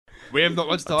We have not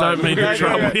much time. Don't mean to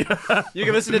trouble you. You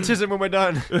can listen to Tism when we're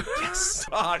done. Yes.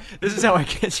 This is how I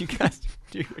get you guys to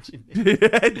do what you need.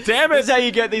 Damn This is it. how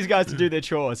you get these guys to do their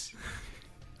chores.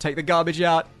 Take the garbage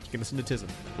out. You can listen to Tism.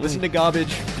 Listen to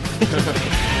garbage.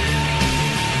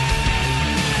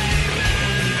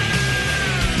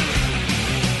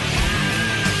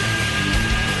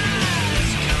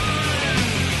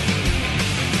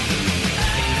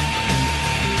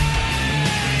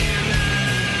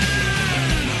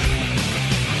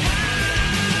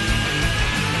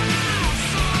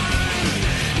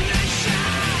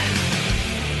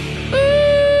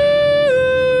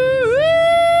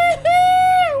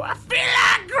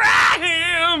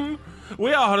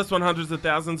 We are Hottest 100s of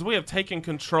Thousands. We have taken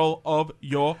control of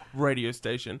your radio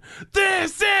station.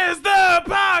 This is the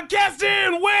podcast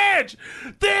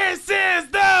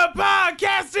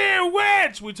in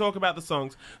which we talk about the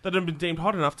songs that have been deemed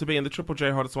hot enough to be in the Triple J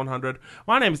Hottest 100.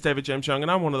 My name is David James Young, and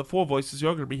I'm one of the four voices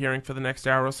you're going to be hearing for the next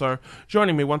hour or so.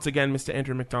 Joining me once again, Mr.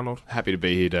 Andrew McDonald, Happy to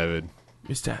be here, David.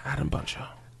 Mr. Adam Buncher,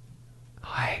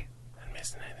 Hi. and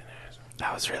Mr. Nathan Harris.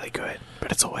 That was really good.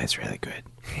 But it's always really good.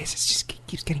 It just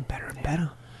keeps getting better and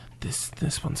better.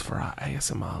 This one's for our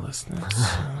ASMR listeners.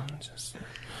 Just,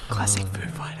 Classic Foo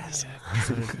Fighters.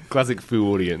 Classic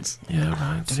Foo audience. yeah,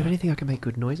 right. Don't have anything I can make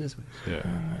good noises with. Yeah.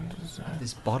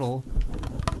 This bottle.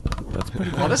 That's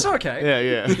pretty Oh, that's okay. Yeah,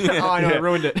 yeah. Oh, I know, I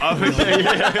ruined it. All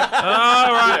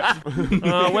right.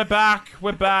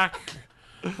 We're back.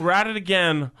 We're at it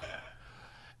again.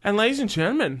 And ladies and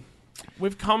gentlemen,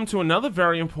 we've come to another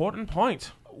very important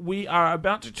point. We are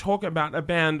about to talk about a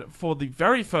band for the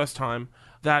very first time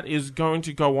that is going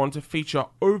to go on to feature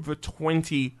over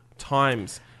 20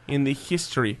 times in the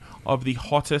history of the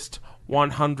Hottest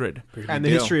 100. And the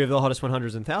history of the hottest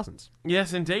 100s and thousands.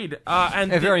 Yes, indeed.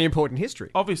 And A very important history.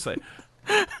 obviously,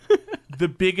 the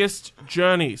biggest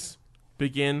journeys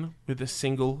begin with a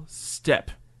single step,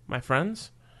 my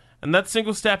friends. And that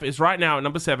single step is right now at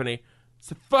number 70. It's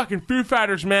the fucking Foo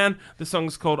Fighters, man. The song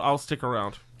is called I'll Stick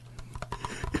Around.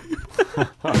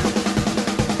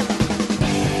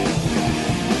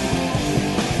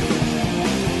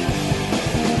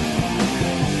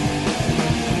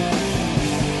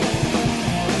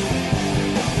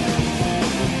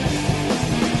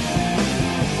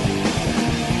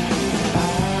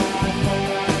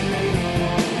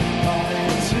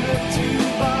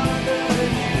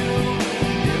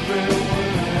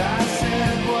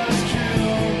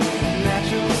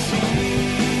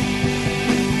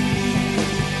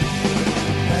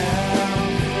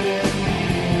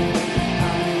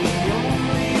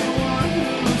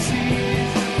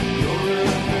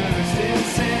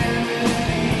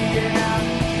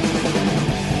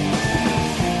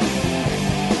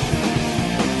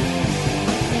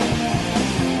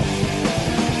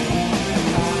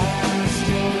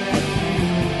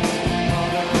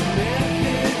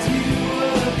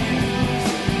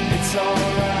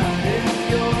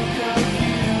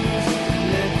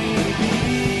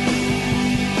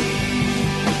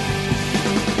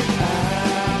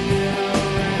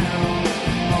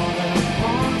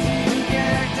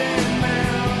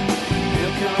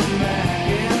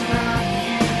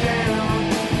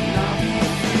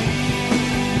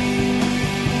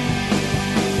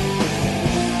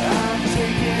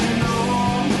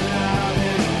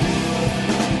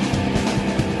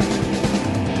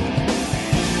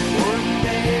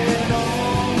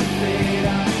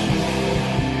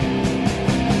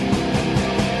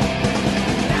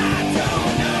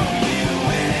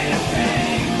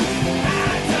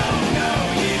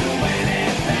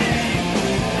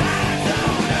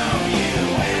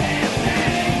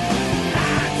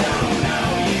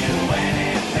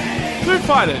 Foo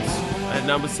Fighters at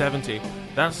number 70.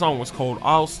 That song was called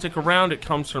I'll Stick Around. It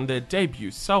comes from their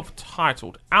debut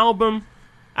self-titled album.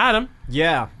 Adam,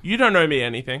 Yeah. you don't owe me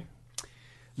anything.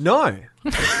 No.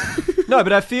 No,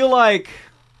 but I feel like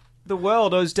the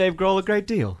world owes Dave Grohl a great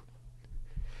deal.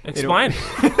 Explain.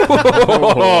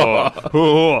 I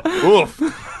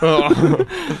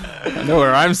know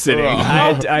where I'm sitting.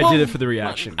 I did it for the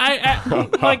reaction.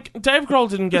 Like, Dave Grohl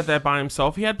didn't get there by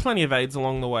himself. He had plenty of aids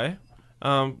along the way.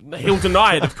 He'll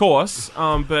deny it, of course.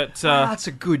 But That's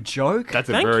a good joke. That's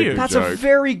a Thank very you. good That's joke. a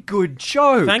very good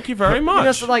joke. thank you very You know, much.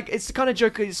 it's like it's the kind of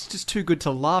joke it's just too good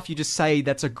to laugh. You just say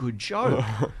that's a good joke.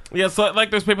 Yeah, so like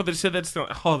those people that said that, just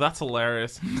like, oh, that's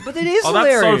hilarious. But it is Oh, that's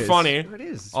hilarious. so funny. It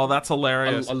is. Oh, that's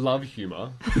hilarious. I love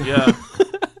humour. Yeah.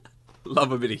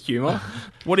 Love a bit of humour.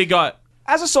 What do you got?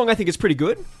 As a song, I think it's pretty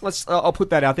good. I'll put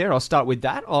that out there. I'll start with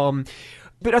that.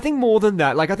 But I think more than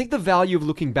that, like, I think the value of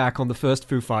looking back on the first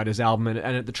Foo Fighters album and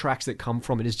at the tracks that come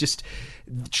from it is just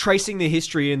tracing the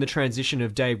history and the transition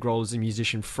of Dave Grohl as a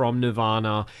musician from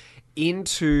Nirvana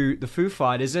into the Foo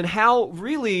Fighters, and how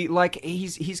really, like,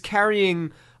 he's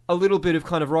carrying a little bit of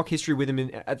kind of rock history with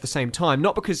him at the same time.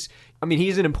 Not because, I mean,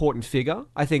 he's an important figure.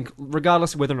 I think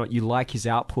regardless of whether or not you like his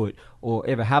output or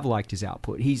ever have liked his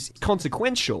output, he's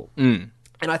consequential. And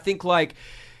I think, like,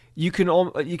 you can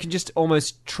just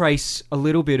almost trace a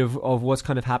little bit of what's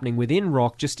kind of happening within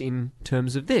rock just in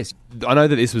terms of this. I know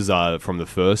that this was from the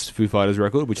first Foo Fighters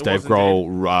record, which Dave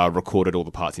Grohl recorded all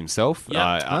the parts himself. Yep.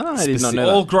 I did not know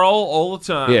All Grohl, all the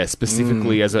time. Yeah,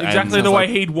 specifically as a... Exactly and the way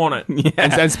he'd want it.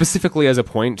 and specifically as a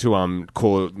point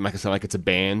to make it sound like it's a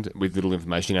band with little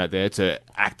information out there, to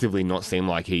actively not seem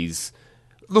like he's...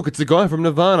 Look, it's the guy from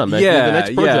Nirvana making the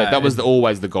next project. yeah. That was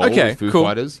always the goal Okay, of Foo cool.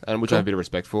 Fighters, and which I have a bit of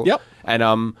respect for. Yep. And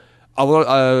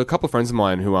a couple of friends of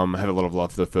mine who have a lot of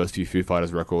love for the first few Foo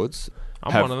Fighters records.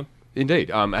 I'm one of them.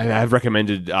 Indeed. Have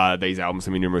recommended these albums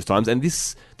to me numerous times. And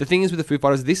the thing is with the Foo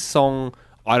Fighters, this song,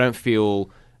 I don't feel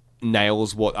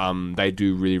nails what they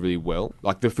do really, really well.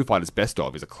 Like, the Foo Fighters' Best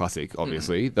Of is a classic,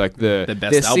 obviously. Like, The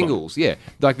best their album. singles, yeah.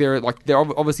 They're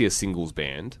obviously a singles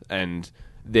band, and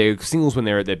they're singles when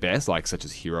they're at their best, like such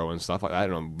as Hero and stuff like that,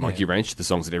 and on Monkey Wrench, the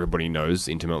songs that everybody knows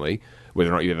intimately.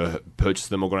 Whether or not you've ever purchased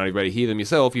them or gone out of your way to hear them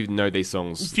yourself, you know these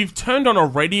songs. If you've turned on a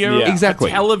radio, Yeah. Exactly.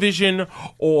 a television,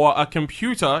 or a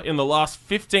computer in the last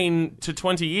 15 to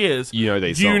 20 years, You know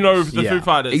these you songs. know the Yeah. Foo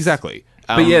Fighters. Exactly.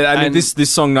 But yeah, I mean, and- this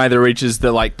song neither reaches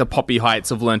the poppy heights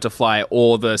of Learn to Fly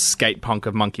or the skate punk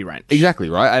of Monkey Wrench. Exactly,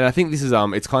 right? And I think this is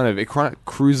it kind of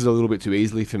cruises a little bit too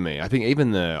easily for me. I think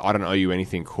even the I Don't Owe You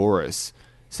Anything chorus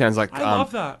sounds like I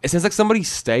love that. It sounds like somebody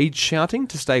stage shouting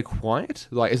to stay quiet.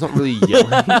 Like, it's not really yelling.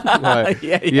 Like,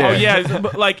 Yeah. Oh yeah,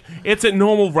 but, like, it's at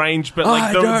normal range, but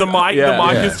like the mic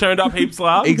Yeah. is turned up heaps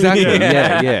loud. Exactly.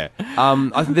 Yeah.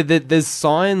 I think that there's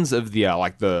signs of the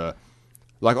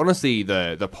honestly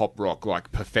the pop rock like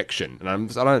perfection, and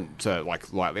I don't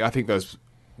like lightly. I think those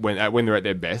when they're at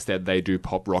their best, they do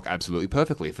pop rock absolutely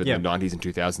perfectly for the 90s and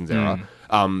 2000s era.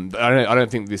 I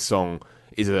don't think this song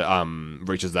is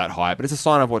reaches that high, but it's a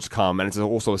sign of what's come, and it's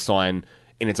also a sign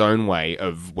in its own way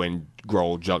of when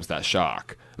Grohl jumps that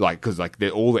shark. Like, because like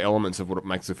all the elements of what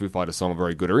makes the Foo Fighters song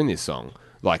very good are in this song.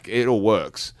 Like, it all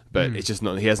works, but it's just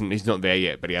not. He's not there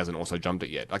yet, but he hasn't also jumped it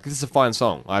yet. Like, this is a fine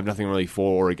song. I have nothing really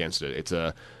for or against it. It's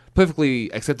a perfectly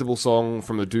acceptable song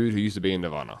from the dude who used to be in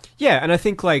Nirvana. Yeah, and I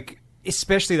think, like,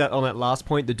 especially that on that last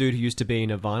point, the dude who used to be in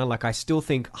Nirvana, like, I still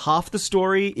think half the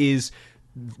story is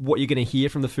what you're going to hear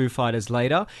from the Foo Fighters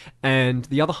later, and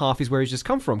the other half is where he's just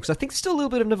come from, because I think there's still a little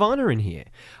bit of Nirvana in here,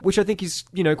 which I think is,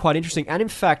 quite interesting. And in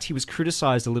fact, he was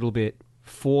criticized a little bit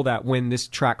for that when this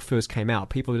track first came out.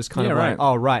 People are just kind of right. like,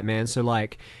 oh, right, man, so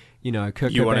like,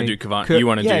 Kurt You wanna Cobain- do Nirvana- Kurt- you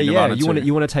wanna do yeah, Nirvana you want too.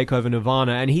 you want to take over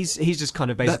Nirvana, and he's just kind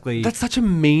of basically That's such a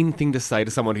mean thing to say to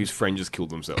someone whose friend just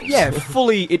killed themselves. yeah,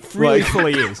 it really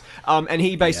fully is. And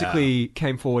he basically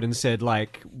came forward and said,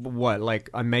 like, what, like,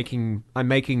 I'm making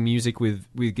music with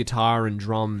guitar and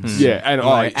drums. Yeah, and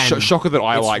Like, shocker that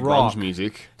I it's like rock. grunge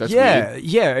music. That's yeah, weird.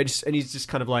 yeah, and he's just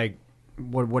kind of like,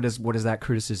 what is that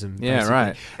criticism? Yeah, basically?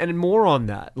 right. And more on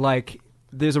that, like,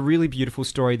 there's a really beautiful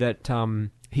story that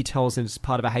he tells as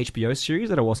part of a HBO series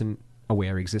that I wasn't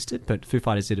aware existed, but Foo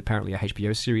Fighters did apparently a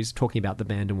HBO series talking about the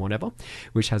band and whatever,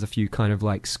 which has a few kind of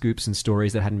like scoops and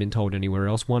stories that hadn't been told anywhere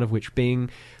else, one of which being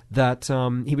that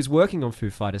he was working on Foo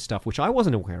Fighters stuff, which I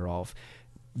wasn't aware of,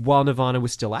 while Nirvana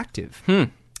was still active.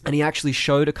 And he actually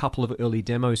showed a couple of early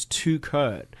demos to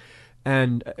Kurt.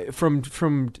 And from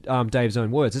Dave's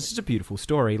own words, this is a beautiful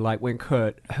story. Like, when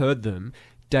Kurt heard them,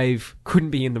 Dave couldn't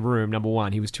be in the room, number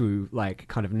one. He was too, like,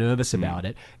 kind of nervous about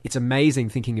it. It's amazing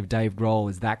thinking of Dave Grohl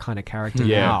as that kind of character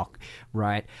now,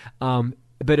 right?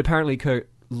 But apparently Kurt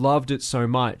loved it so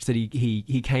much that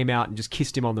he came out and just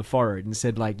kissed him on the forehead and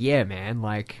said, like, yeah, man,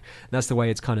 like, that's the way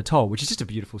it's kind of told, which is just a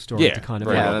beautiful story Yeah, to kind of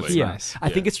very like, lovely. hear. Nice. I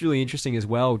think it's really interesting as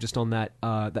well, just on that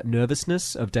that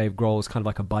nervousness of Dave Grohl as kind of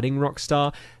like a budding rock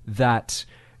star, that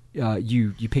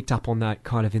you picked up on that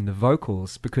kind of in the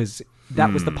vocals, because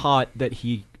that was the part that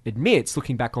he admits,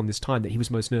 looking back on this time, that he was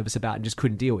most nervous about and just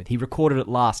couldn't deal with. He recorded it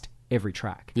last every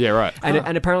track. Yeah, right.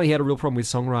 And apparently he had a real problem with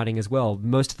songwriting as well.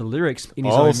 Most of the lyrics, in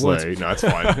his own words, Obviously, no, it's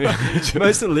fine.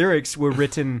 most of the lyrics were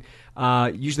written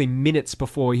usually minutes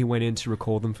before he went in to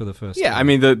record them for the first time. Yeah, I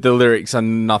mean, the lyrics are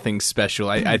nothing special.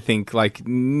 I think, like,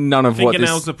 none of what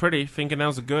Fingernails this... are pretty.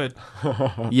 Fingernails are good.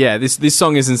 Yeah, this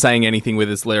song isn't saying anything with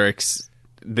its lyrics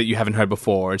that you haven't heard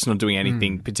before. It's not doing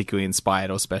anything particularly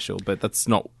inspired or special, but that's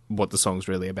not what the song's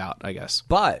really about, I guess.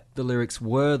 But the lyrics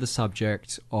were the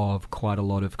subject of quite a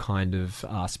lot of kind of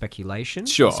speculation.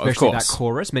 Sure, of especially course. that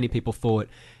chorus. Many people thought,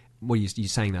 "What are you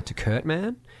saying that to Kurt,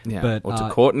 man?" Yeah, but, or to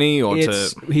Courtney, or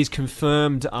to... He's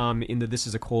confirmed in the This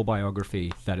Is a Call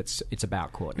biography that it's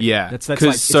about Courtney. Yeah, that's like,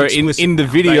 because so it's explicit in the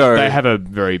now. video... They have a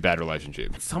very bad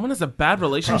relationship. Someone has a bad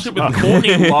relationship with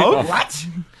Courtney Love? What?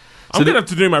 I'm going to have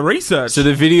to do my research. So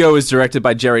the video was directed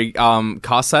by Jerry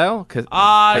Carsale. He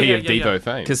of Devo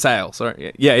fame. Carsale,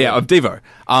 sorry. Yeah, of Devo.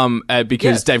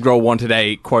 Because Dave Grohl wanted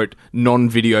a, quote,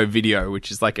 non-video video, which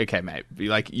is like, okay, mate,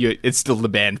 it's still the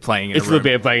band playing in a room. It's the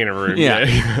band playing in a room.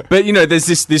 Yeah. But,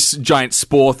 there's this giant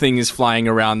spore thing is flying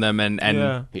around them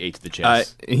and He eats the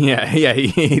chess. he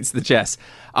eats the chess.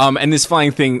 And this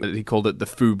flying thing, he called it the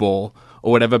foo ball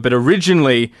or whatever. But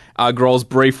originally, Grohl's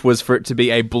brief was for it to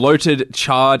be a bloated,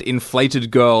 charred,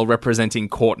 inflated girl representing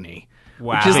Courtney.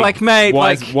 Wow. Which is like, mate,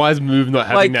 why is Move not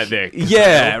having that there?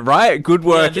 Yeah, right? Good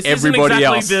work, this everybody isn't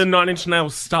exactly else. the Nine Inch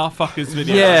Nails Starfuckers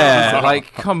video. Yeah,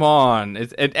 like, come on.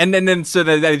 And then so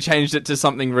they changed it to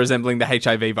something resembling the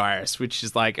HIV virus, which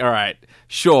is like, all right,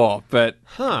 sure, but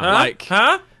like...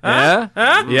 Huh?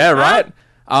 Yeah, right?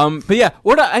 But yeah,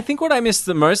 I think what I miss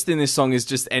the most in this song is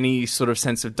just any sort of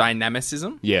sense of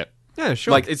dynamicism. Yeah. Yeah,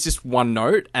 sure. Like, it's just one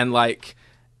note, and like...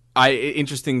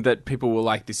 interesting that people were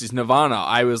like, this is Nirvana.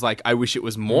 I was like, I wish it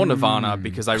was more Nirvana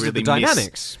because I really the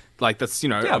dynamics. Like, that's,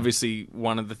 obviously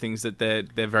one of the things that they're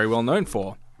very well known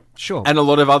for. Sure. And a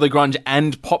lot of other grunge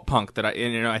and pop punk that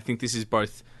I think this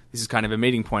is kind of a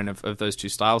meeting point of those two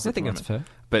styles. I think that's fair.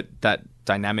 But that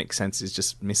dynamic sense is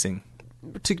just missing.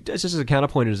 Just as a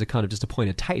counterpoint, as a kind of just a point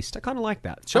of taste, I kind of like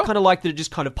that. Sure. I kind of like that it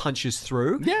just kind of punches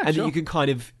through. Yeah, and sure. that you can kind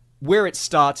of, where it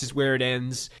starts is where it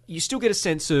ends. You still get a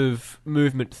sense of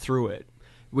movement through it,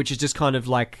 which is just kind of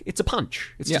like, it's a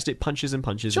punch. It's just, it punches and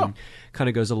punches and kind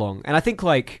of goes along. And I think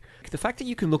like the fact that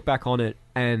you can look back on it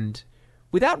and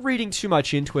without reading too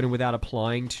much into it and without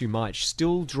applying too much,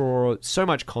 still draw so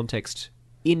much context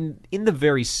in the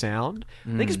very sound,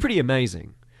 I think is pretty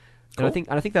amazing. Cool. And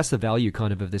I think that's the value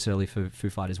kind of this early Foo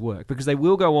Fighters work, because they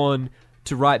will go on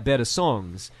to write better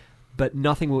songs, but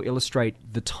nothing will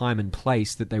illustrate the time and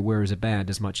place that they were as a band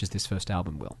as much as this first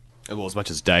album will. Well, as much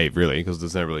as Dave, really, because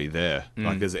there's nobody there.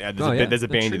 Like, there's a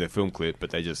band in the film clip, but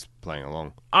they're just playing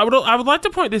along. I would like to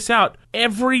point this out.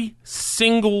 Every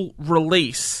single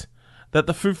release that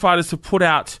the Foo Fighters have put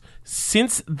out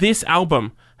since this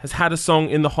album has had a song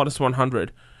in the Hottest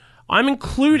 100. I'm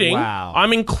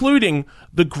including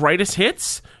the greatest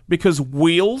hits because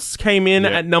Wheels came in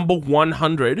at number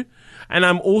 100. And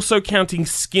I'm also counting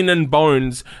Skin and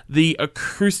Bones, the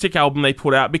acoustic album they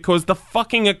put out, because the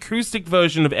fucking acoustic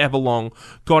version of Everlong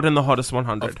got in the Hottest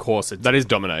 100. Of course, That is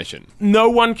domination. No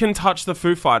one can touch the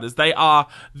Foo Fighters. They are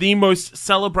the most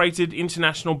celebrated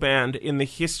international band in the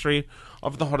history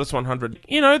of the Hottest 100.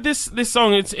 This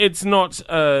song, it's not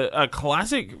a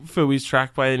classic Fooey's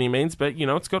track by any means, but,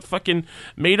 it's got fucking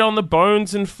meat on the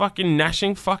bones and fucking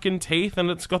gnashing fucking teeth, and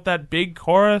it's got that big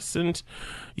chorus, and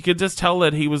you could just tell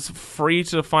that he was free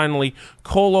to finally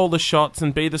call all the shots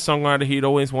and be the songwriter he'd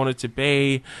always wanted to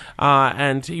be,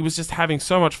 and he was just having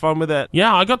so much fun with it.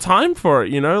 Yeah, I got time for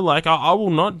it, Like, I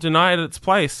will not deny it its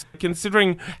place.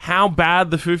 Considering how bad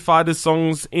the Foo Fighters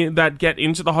songs that get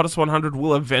into the Hottest 100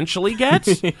 will eventually get,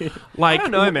 like, I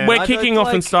don't know, man. we're kicking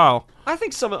off in style. I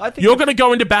think You're going to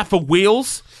go into bat for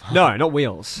Wheels? No, not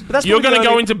Wheels. But that's You're probably going to the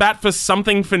go only- into bat for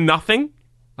Something for Nothing?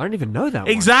 I don't even know that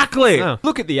one. Exactly. No.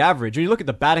 Look at the average. When you look at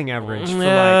the batting average for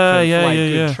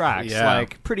good tracks, Yeah.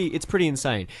 it's pretty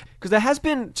insane. Because there has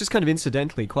been, just kind of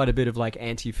incidentally, quite a bit of like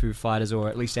anti-Foo Fighters or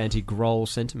at least anti-Grohl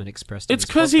sentiment expressed. It's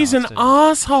because he's an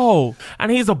asshole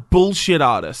and he's a bullshit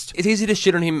artist. It's easy to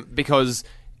shit on him because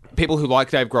people who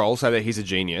like Dave Grohl say that he's a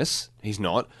genius. He's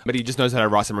not, but he just knows how to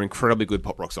write some incredibly good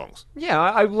pop rock songs. Yeah,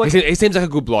 I like. He seems like a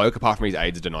good bloke, apart from his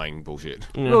AIDS denying bullshit.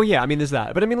 Well, yeah, I mean, there's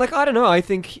that. But I mean, like, I don't know. I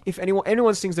think if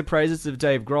anyone sings the praises of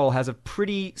Dave Grohl, has a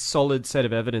pretty solid set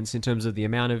of evidence in terms of the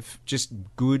amount of just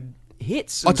good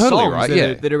hits and totally, songs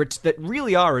right? that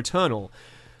really are eternal.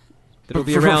 That'll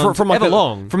be around from like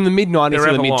everlong. from the mid-90s to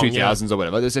They're the everlong, mid-2000s or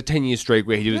whatever. There's a 10-year streak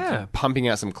where he was Yeah. pumping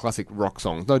out some classic rock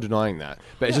songs. No denying that.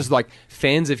 But it's just like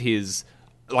fans of his...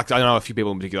 Like, I know a few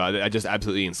people in particular that are just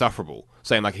absolutely insufferable,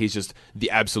 saying like he's just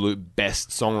the absolute best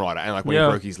songwriter, and like when he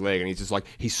broke his leg, and he's just like,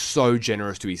 he's so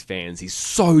generous to his fans. He's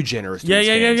so generous to his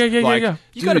fans. Yeah.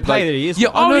 You gotta pay that he is.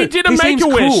 Yeah, Oh, I know, he did a seems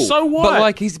Make-A-Wish, cool, so what? But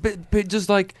like but just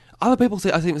like other people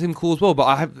say, I think seem cool as well. But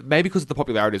I have maybe because of the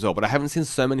popularity as well. But I haven't seen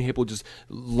so many people just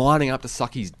lining up to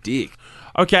suck his dick.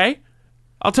 Okay,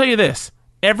 I'll tell you this.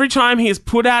 Every time he has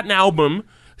put out an album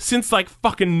since like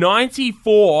fucking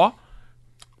 94.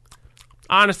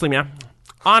 Honestly,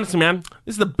 man,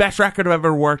 this is the best record I've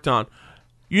ever worked on.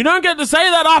 You don't get to say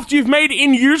that after you've made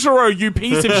In Utero, you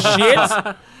piece of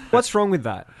shit. What's wrong with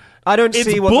that? I don't It's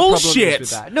see what the problem bullshit.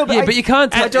 is with that. No, but Yeah, but you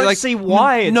can't. I don't see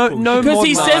why. It's no, bullshit. no, Because more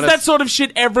he than says artists- that sort of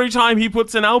shit every time he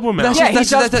puts an album out. Yeah, he That's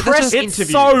does just- press that's just- interviews.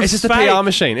 so It's just a fake. PR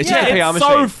machine. It's just a Yeah, PR it's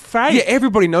machine. so fake. Yeah,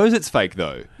 everybody knows it's fake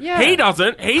though. Yeah. He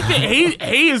doesn't.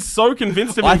 He is so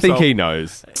convinced of I himself. think he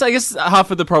knows. So I guess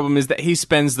half of the problem is that he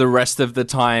spends the rest of the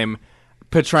time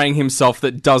portraying himself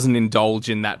that doesn't indulge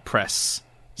in that press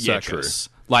Yeah, circus.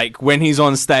 Like when he's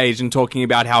on stage and talking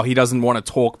about how he doesn't want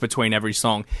to talk between every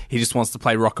song, he just wants to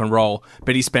play rock and roll,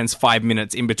 but he spends 5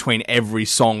 minutes in between every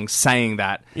song saying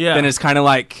that. Yeah. Then it's kind of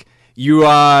like you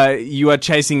are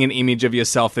chasing an image of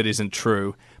yourself that isn't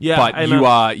true. Yeah, but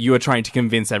amen. you are trying to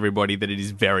convince everybody that it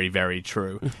is very, very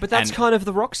true. But that's And- kind of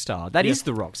the rock star. That is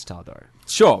the rock star, though.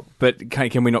 sure, but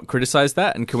can we not criticize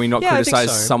that? And can we not Yeah, I think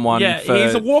criticize so. someone Yeah, for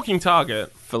he's a walking target.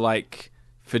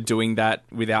 for doing that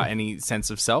without any sense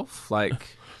of self?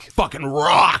 Like, Fucking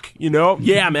rock, you know?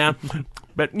 Yeah, man.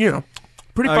 But, you know,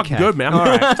 pretty fucking good, man. All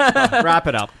right. Wrap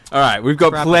it up. all right, we've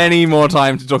got plenty more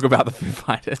time to talk about the Foo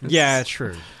Fighters. Yeah,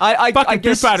 true. I Fucking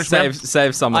guess, Foo Fighters, man.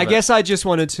 Save some. I of guess I just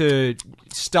wanted to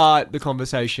start the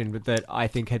conversation with that I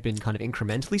think had been kind of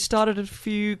incrementally started a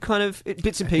few kind of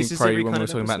bits and I think pieces. probably every when kind we were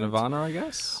of talking about episode. Nirvana, I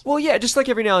guess. Well, yeah, just like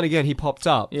every now and again he popped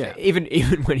up. Yeah. Even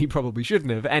when he probably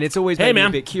shouldn't have. And it's always Hey, made me a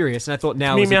man. bit curious. And I thought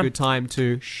now Me, was a man. good time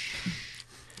to shh.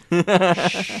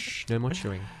 No more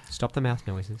chewing. Stop the mouth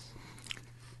noises.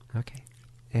 Okay.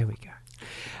 There we go.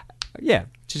 Yeah,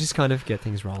 to just kind of get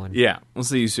things rolling. Yeah, we'll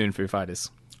see you soon, Foo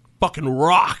Fighters. Fucking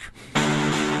rock.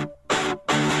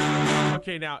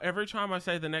 Okay, now, every time I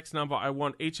say the next number, I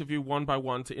want each of you one by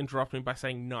one to interrupt me by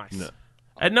saying nice. No.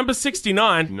 At number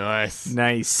 69... Nice.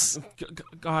 Nice.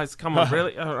 Guys, come on,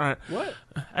 really? All right. What?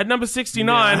 At number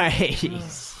 69...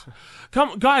 Nice.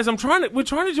 Come, guys, we're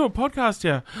trying to do a podcast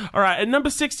here. All right, at number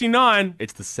 69...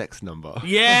 It's the sex number.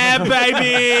 Yeah,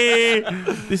 baby!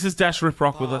 This is Dash Rip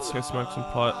Rock with Let's Go Smoke Some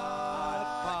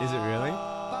Pot. Is it really?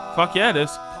 Fuck yeah, it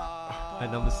is. At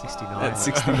number 69. At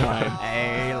 69.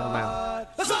 Hey, Lamau.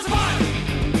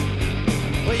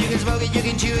 Well, you can smoke it, you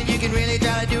can chew it, you can really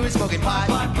try to do it, smoking pot.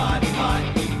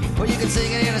 Well, you can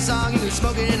sing it in a song, you can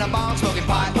smoke it in a bong, smoking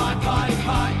pot.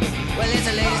 Well, it's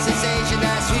the latest sensation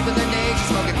that's sweeping the nation,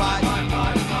 smoking pot.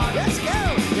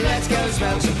 Let's go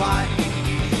smoke some pot.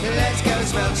 Let's go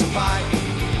smoke some pot.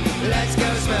 Let's go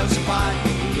smoke some pot.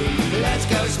 Let's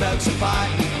go smoke some pot.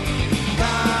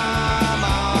 Come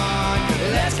on,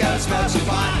 let's go smoke some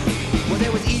pot. Well,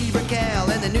 there was Edie Brickell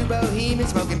and the New Bohemian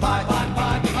smoking pot.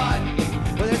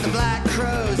 Well, there's the Black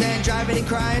Crows and driving and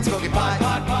crying smoking pot.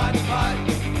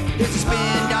 There's the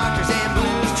Spin Doctors and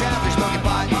Blues Travelers smoking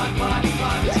pot.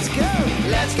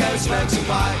 Let's go smoke some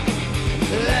pot.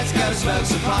 Let's go smoke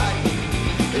some pot.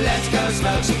 Let's go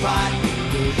smoke some pot.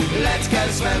 Let's go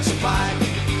smoke some pot.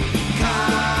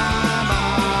 Come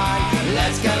on,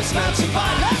 let's go smoke some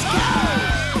pot. Let's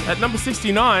go. At number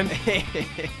 69...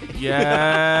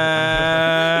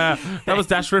 Yeah. That was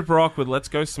Dash Rip Rock with Let's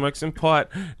Go Smoke Some Pot.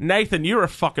 Nathan, you're a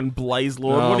fucking blaze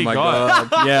lord. What do you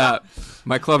got? God. Yeah.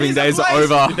 My clubbing days are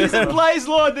over. He's a Blaze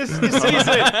Lord this season.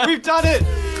 We've done it.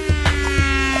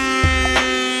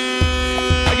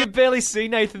 I can barely see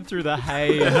Nathan through the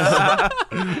haze. Are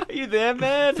you there,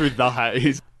 man? Through the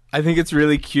haze. I think it's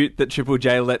really cute that Triple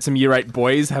J let some Year 8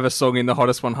 boys have a song in the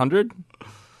Hottest 100.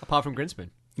 Apart from Grinspan.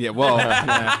 Yeah, well,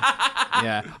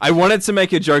 yeah. I wanted to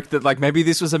make a joke that, like, maybe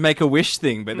this was a Make-A-Wish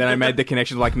thing, but then I made the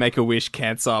connection like Make-A-Wish,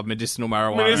 cancer, medicinal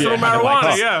marijuana. Medicinal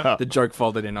marijuana, yeah. The joke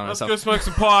folded in on Let's itself. go smoke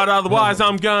some pot, otherwise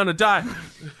I'm gonna die.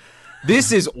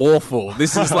 This is awful.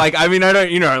 This is like, I mean, I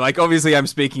don't, like, obviously I'm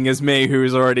speaking as me who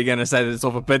is already going to say that it's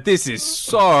awful, but this is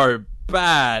so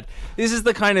bad. This is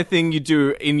the kind of thing you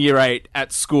do in year 8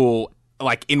 at school,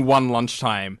 like in one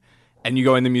lunchtime, and you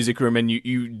go in the music room and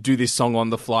you do this song on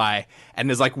the fly, and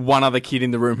there's like one other kid in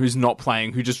the room who's not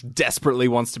playing, who just desperately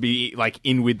wants to be like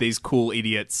in with these cool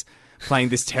idiots playing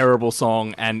this terrible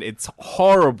song, and it's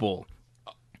horrible.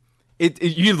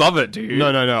 You love it, do you? No.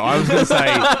 I was going to say...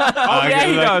 yeah,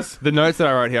 he does. The notes that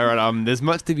I wrote here are, there's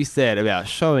much to be said about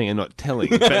showing and not telling.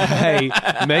 But hey,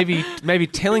 maybe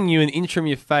telling you an inch from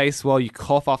your face while you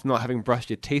cough after not having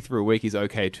brushed your teeth for a week is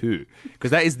okay too.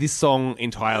 Because that is this song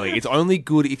entirely. It's only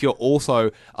good if you're also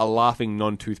a laughing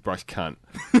non-toothbrush cunt.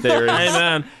 There is...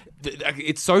 Amen.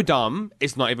 It's so dumb,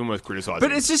 it's not even worth criticizing.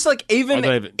 But it's just like I don't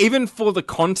even- even for the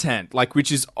content, like,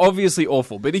 which is obviously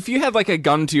awful. But if you had like a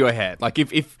gun to your head, like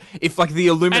if like the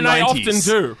Illuminati, And I often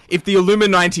do. If the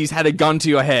Illuminati had a gun to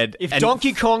your head, If and-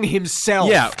 Donkey Kong himself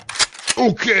yeah,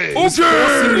 Okay. forcing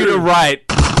you to write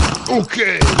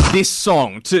Okay. this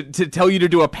song to tell you to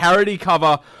do a parody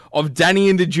cover of Danny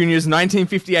and the Junior's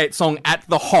 1958 song At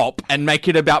the Hop and make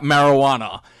it about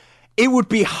marijuana. It would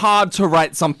be hard to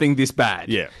write something this bad.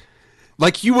 Yeah.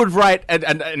 Like you would write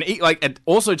an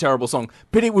also terrible song,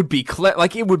 but it would be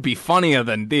it would be funnier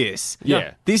than this.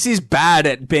 Yeah. This is bad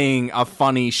at being a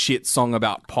funny shit song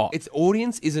about pop. Its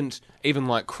audience isn't even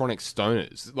like chronic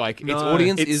stoners. Like its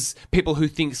audience is people who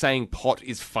think saying pot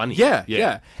is funny.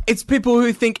 yeah. It's people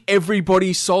who think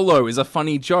everybody solo is a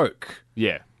funny joke.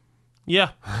 Yeah. Yeah.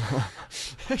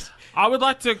 I would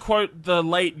like to quote the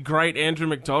late, great Andrew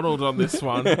McDonald on this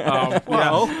one. Yeah.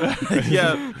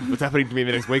 What's happening to me in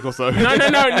the next week or so? No.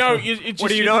 What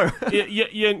do you know?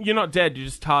 You're not dead, you're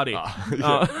just tardy.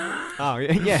 Oh,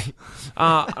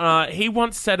 yeah. He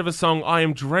once said of a song, I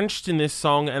am drenched in this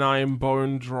song and I am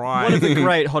bone dry. One of the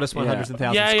great hottest 100s and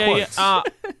thousands quotes.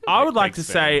 I would like to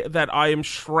say that I am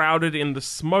shrouded in the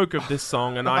smoke of this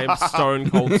song and I am stone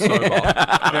cold sober.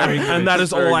 And that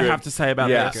is all I have to say about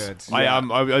Yes. this. Good.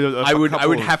 I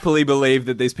would happily believe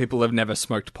that these people have never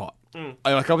smoked pot.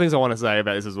 A couple things I want to say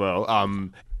about this as well.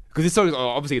 Because this song is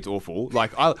obviously it's awful.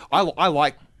 Like I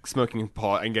like smoking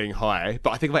pot and getting high, but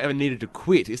I think if I ever needed to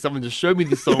quit, if someone just showed me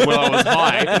this song when I was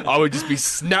high, I would just be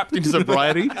snapped into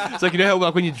sobriety. It's like, you know how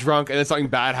like when you're drunk and then something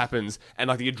bad happens and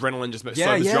like the adrenaline just sobers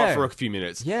you up for a few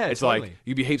minutes. Yeah, it's totally. like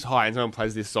you'd be heaps high and someone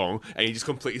plays this song and you're just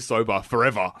completely sober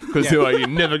forever because you're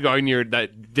never going near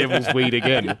that devil's weed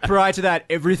again. Prior to that,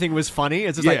 everything was funny.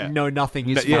 It's just Yeah. like, no, nothing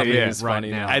is Yeah, funny yeah. right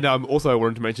funny now. And also I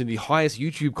wanted to mention the highest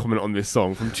YouTube comment on this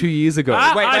song from 2 years ago.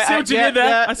 I see what you did there.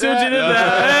 yeah, I see what you did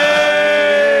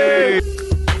there. Hey!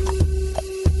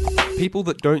 People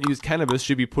that don't use cannabis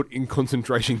should be put in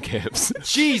concentration camps.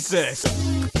 Jesus!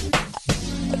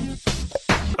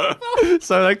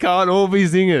 So they can't all be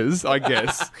zingers, I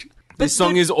guess. This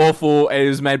song is awful. It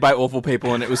was made by awful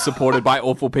people, and it was supported by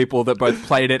awful people that both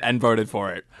played it and voted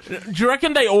for it. Do you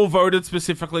reckon they all voted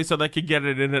specifically so they could get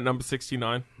it in at number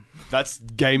 69? That's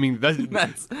gaming. That's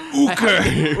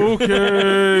Okay.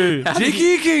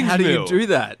 Dickie Kingsmill. How do you do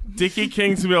that? Dickie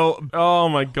Kingsmill. Oh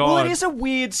my god. Well, it is a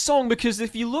weird song because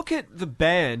if you look at the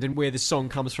band and where the song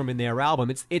comes from in their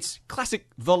album, it's classic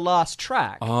The Last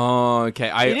Track. Oh,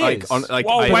 okay. It is.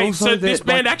 Whoa, wait, also so that, this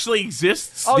band like- actually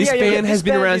exists? Oh, This yeah, band this has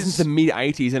been band around is- since the mid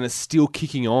 '80s and is still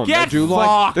kicking on. Get they do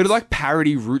fucked. like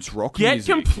parody roots rock Get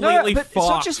music. completely but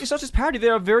fucked. it's not just parody.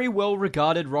 They're a very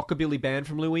well-regarded rockabilly band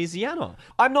from Louisiana.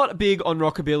 I'm not big on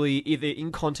rockabilly either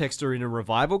in context or in a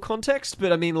revival context,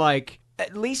 but I mean, like,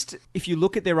 at least if you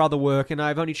look at their other work, and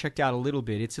I've only checked out a little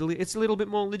bit, it's a little bit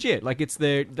more legit. Like,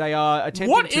 they are attempting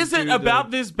What to is it do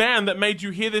about this band that made you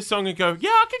hear this song and go, yeah,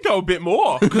 I could go a bit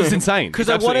more? Because it's insane. Because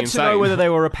It's I absolutely wanted to know insane. whether they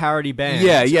were a parody band.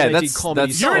 Yeah, So yeah, they that's- did comedy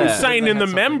that's- You're songs, Yeah. insane they in had the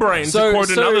something membrane else. to quote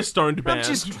another stoned I'm band.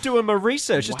 just doing my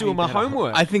research, just doing my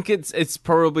homework. I think it's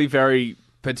probably very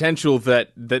potential that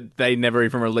they never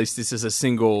even released this as a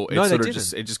single. It No, they sort of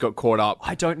didn't. just got caught up.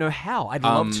 I don't know how. I'd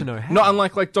love to know how. Not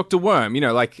unlike like Dr. Worm, you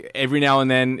know, like every now and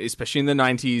then, especially in the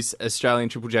 90s, Australian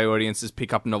Triple J audiences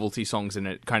pick up novelty songs and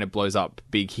it kind of blows up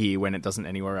big here when it doesn't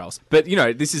anywhere else. But, you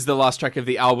know, this is the last track of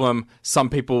the album. Some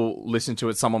people listen to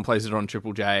it, someone plays it on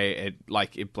Triple J,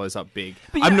 it blows up big.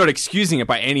 But I'm yeah. not excusing it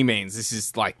by any means. This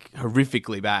is like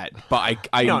horrifically bad. But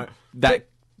No, that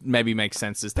maybe makes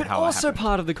sense as to But how it also happened.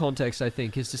 part of the context, I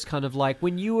think, is just kind of like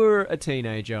when you were a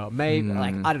teenager, maybe,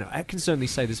 like, I don't know, I can certainly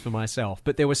say this for myself,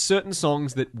 but there were certain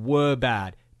songs that were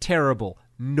bad, terrible,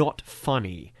 not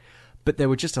funny, but they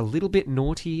were just a little bit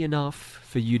naughty enough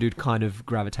for you to kind of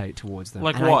gravitate towards them.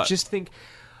 Like And what? I just think,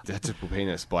 That's a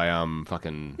penis by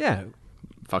fucking yeah,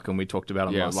 Fucking we talked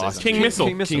about him last season. King Missile.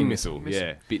 King Missile.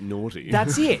 Yeah, bit naughty.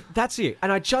 that's it. That's it.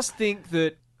 And I just think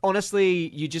that, honestly,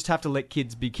 you just have to let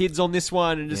kids be kids on this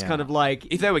one and just Yeah. kind of like...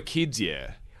 if they were kids,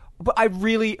 yeah. But I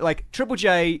really like Triple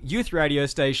J youth radio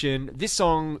station. This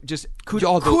song just could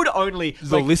Oh, the- could only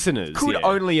the listeners, could yeah.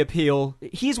 only appeal.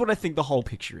 Here's what I think the whole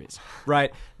picture is.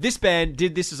 Right, this band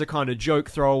did this as a kind of joke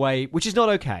throwaway, which is not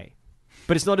okay,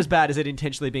 but it's not as bad as it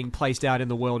intentionally being placed out in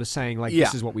the world as saying like Yeah.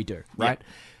 this is what we do, right?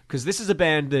 Because this is a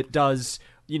band that does.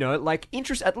 You know, like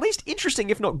at least interesting,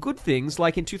 if not good things,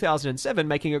 like in 2007,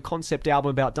 making a concept album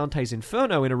about Dante's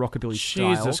Inferno in a rockabilly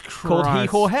Jesus style called He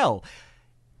Christ. Whore Hell.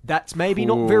 That's maybe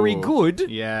not very Ooh, good,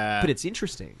 yeah. but it's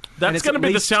interesting. And That's it's going to at be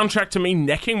the least- soundtrack to me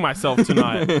necking myself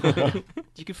tonight.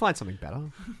 You could find something better.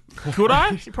 Could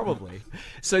I? Probably.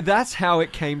 So that's how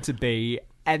it came to be.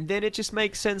 And then it just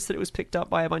makes sense that it was picked up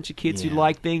by a bunch of kids who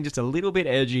like being just a little bit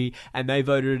edgy, and they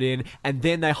voted it in. And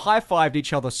then they high-fived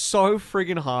each other so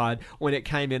friggin' hard when it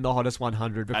came in the hottest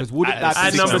 100. Because wouldn't that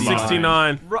At be number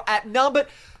 69? 69. At number...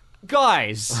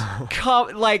 Guys,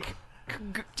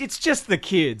 It's just the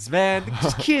kids, man.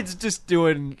 Just kids just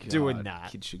doing God,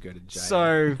 that. Kids should go to jail.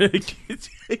 So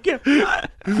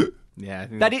yeah, I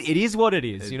think that it is what it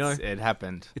is, you know. it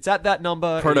happened. It's at that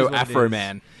number. it Proto is what it Afro is.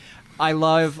 Man, I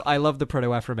love the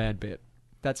Proto Afro Man bit.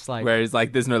 That's like where he's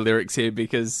like, "There's no lyrics here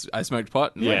because I smoked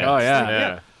pot." And I'm like, Yeah. oh yeah.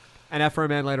 Yeah. and Afro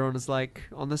Man later on is like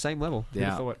on the same level. Who'd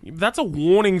have Yeah. thought? That's a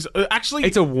warning. Actually,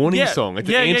 It's a warning song. It's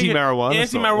an anti-marijuana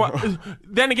Anti-marijuana.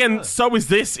 Then again, so is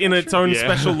this in its own Yeah.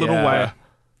 special little Yeah. way.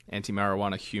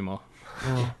 Anti-marijuana humor.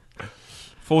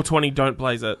 420, don't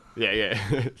blaze it. Yeah.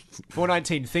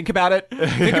 419. Think about it.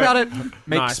 Think about it.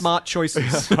 Make Nice. smart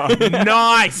choices.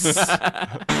 Nice.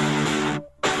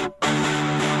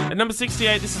 At number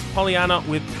 68, this is Pollyanna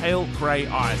with Pale Grey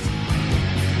Eyes.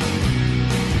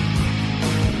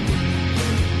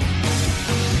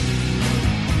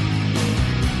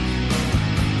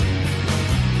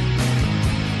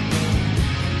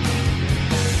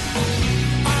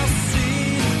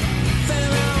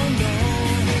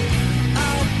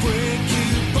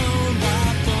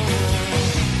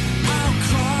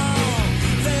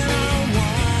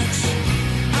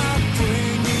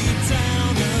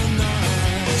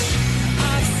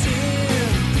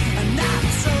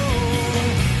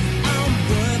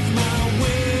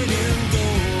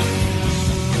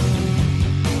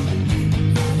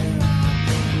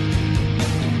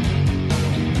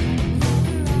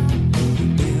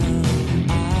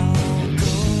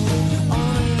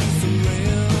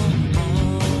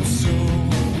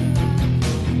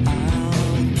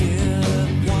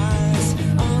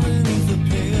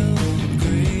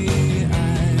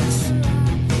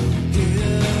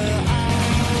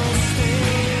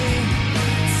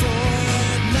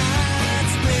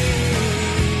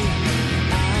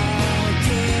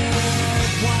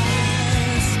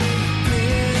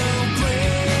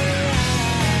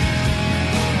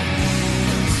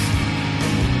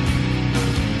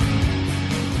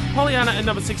 Pollyanna at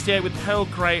number 68 with Pale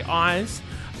Grey Eyes.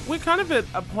 We're kind of at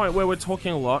a point where we're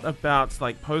talking a lot about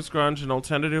like post-grunge and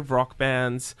alternative rock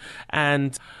bands,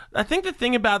 and I think the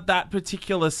thing about that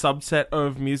particular subset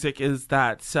of music is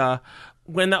that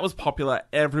when that was popular,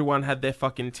 everyone had their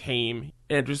fucking team.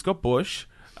 Andrew's got Bush.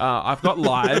 I've got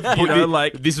Live, you know,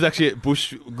 like... This was actually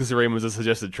Bush Glycerine was a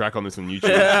suggested track on this on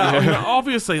YouTube.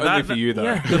 obviously, Only that for you, though.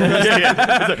 yeah.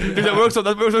 That works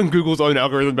on Google's own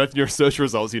algorithm, both in your search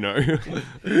results, you know.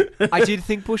 I did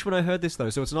think Bush when I heard this, though,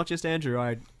 so it's not just Andrew.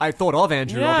 I thought of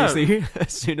Andrew, Yeah. obviously,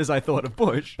 as soon as I thought of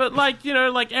Bush. But, like, you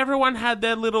know, like, everyone had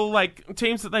their little, like,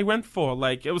 teams that they went for.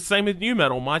 Like, it was same with new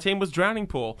metal. My team was Drowning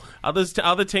Pool.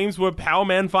 Other teams were Power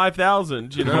Man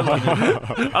 5000, you know?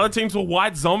 Like, other teams were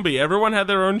White Zombie. Everyone had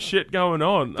their own shit going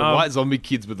on. The white zombie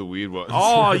kids were the weird ones.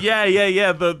 Oh, yeah.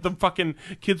 The fucking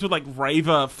kids with, like,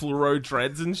 raver fluoro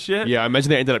dreads and shit. Yeah, I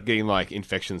imagine they ended up getting, like,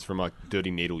 infections from, like, dirty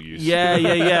needle use.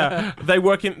 Yeah.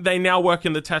 They now work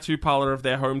in the tattoo parlor of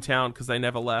their hometown because they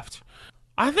never left.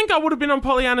 I think I would have been on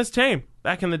Pollyanna's team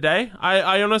back in the day.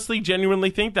 I honestly, genuinely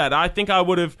think that. I think I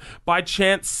would have, by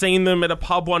chance, seen them at a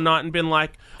pub one night and been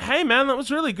like, hey, man, that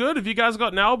was really good. Have you guys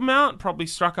got an album out? Probably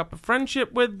struck up a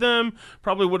friendship with them.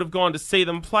 Probably would have gone to see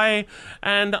them play.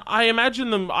 And I imagine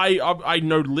them, I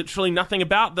know literally nothing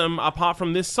about them apart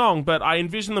from this song, but I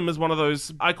envision them as one of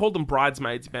those, I call them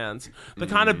bridesmaids bands. The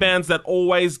kind of bands that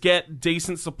always get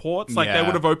decent supports. Like, they Yeah.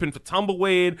 would have opened for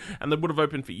Tumbleweed, and they would have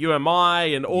opened for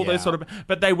UMI, and all those Yeah. sort of,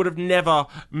 but they would have never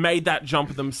made that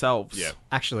jump themselves. Yeah.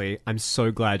 Actually, I'm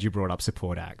so glad you brought up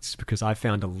support acts, because I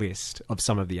found a list of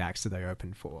some of the acts that they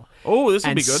opened for. Oh, this would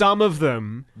And be good. some of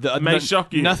them... May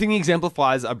shock you. Nothing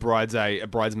exemplifies a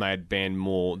bridesmaid band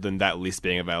more than that list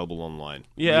being available online.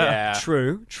 Yeah.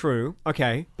 True.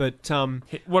 Okay, but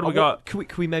What do we got? Can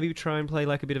we maybe try and play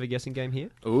like a bit of a guessing game here?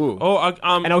 Ooh. Oh,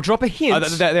 And I'll drop a hint.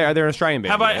 They're an Australian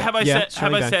band. have I Yeah, said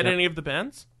Australian band, yeah. any of the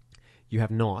bands? You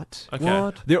have not. Okay.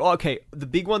 Okay, the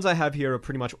big ones I have here are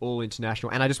pretty much all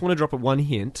international, and I just want to drop one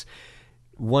hint.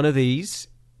 One of these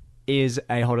is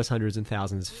a Hottest Hundreds and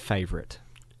Thousands favorite.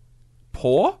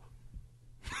 Poor?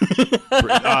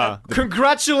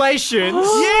 Congratulations!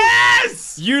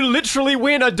 Yes! You literally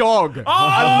win a dog. Oh,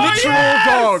 a literal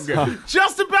yes! dog.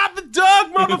 Just about the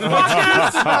dog,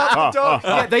 motherfuckers! Dog.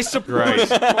 Yeah, they support.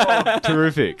 Great.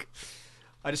 Terrific.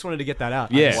 I just wanted to get that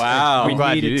out. Yeah. Wow. We I'm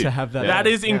glad you needed did. to have that. That out.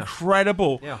 is Yeah.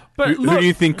 incredible. Yeah. But Who look, do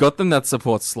you think got them that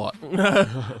support slot? so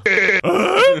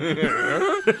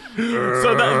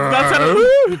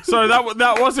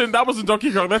that wasn't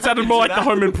Donkey Kong. That sounded more like the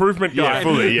Home Improvement guy. Yeah,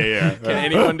 fully. Can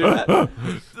anyone do that?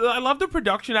 I love the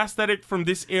production aesthetic from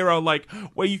this era, like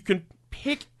where you can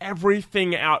pick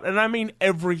everything out, and I mean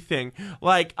everything.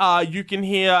 Like, you can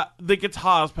hear the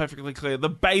guitars perfectly clear, the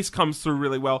bass comes through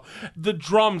really well, the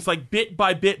drums, like bit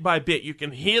by bit by bit, you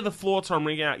can hear the floor tom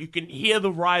ringing out, you can hear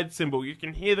the ride cymbal, you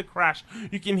can hear the crash,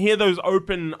 you can hear those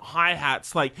open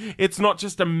hi-hats. Like, it's not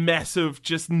just a mess of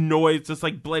just noise, just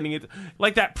like blending it,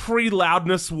 like that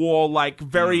pre-loudness war, like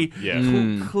very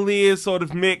clear sort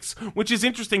of mix, which is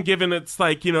interesting given it's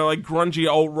like, you know, like grungy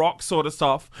old rock sort of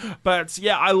stuff. But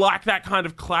yeah, I like that kind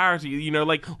of clarity, you know,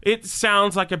 like it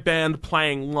sounds like a band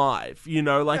playing live, you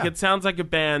know, like it sounds like a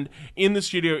band in the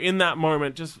studio in that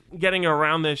moment, just getting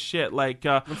around their shit. Like,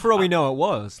 For all we know, it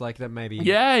was like that. Maybe.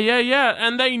 yeah,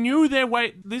 and they knew their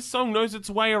way. This song knows its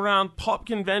way around pop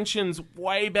conventions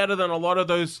way better than a lot of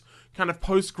those kind of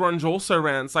post-grunge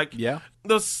also-rans. Like,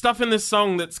 there's stuff in this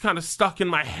song that's kind of stuck in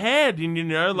my head, and, you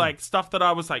know, like, stuff that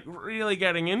I was, like, really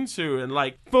getting into. And,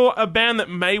 like, for a band that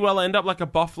may well end up like a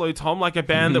Buffalo Tom, like a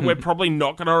band that we're probably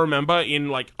not going to remember in,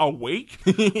 like, a week,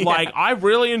 like, I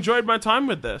really enjoyed my time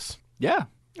with this. Yeah.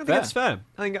 I think that's fair.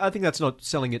 I think that's not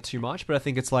selling it too much, but I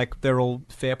think it's like they're all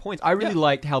fair points. I really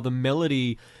liked how the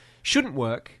melody shouldn't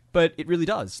work, but it really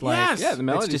does. Like, Yes. Yeah, the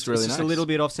melody's it's really just nice. a little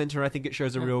bit off center. I think it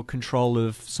shows a real control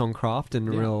of songcraft and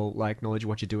a real like knowledge of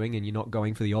what you're doing, and you're not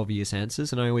going for the obvious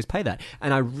answers. And I always pay that.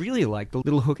 And I really like the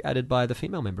little hook added by the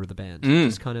female member of the band.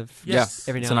 Just kind of Yes.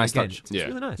 every now It's a and nice again. touch. It's Yeah.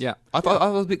 really nice. Yeah. I thought I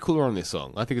was a bit cooler on this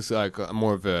song. I think it's like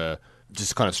more of a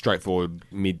just kind of straightforward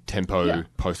mid-tempo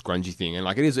post-grungy thing, and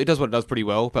like it does what it does pretty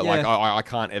well. But like I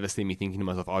can't ever see me thinking to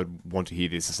myself, I would want to hear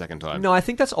this a second time. No, I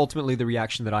think that's ultimately the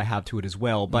reaction that I have to it as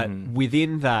well. But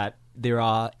within that, there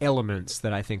are elements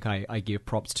that I think I give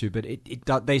props to, but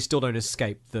they still don't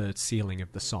escape the ceiling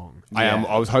of the song.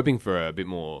 I was hoping for a bit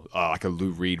more like a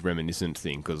Lou Reed reminiscent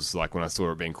thing, because like when I saw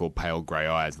it being called Pale Grey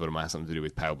Eyes, but it might have something to do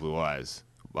with Pale Blue Eyes.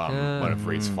 One of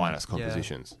Reed's finest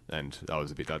compositions, and I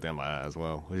was a bit let down by that as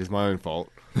well, which is my own fault.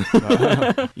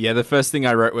 Yeah, the first thing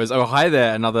I wrote was, "Oh, hi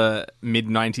there, another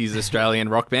mid-90s Australian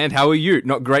rock band. How are you?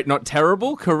 Not great, not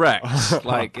terrible? Correct."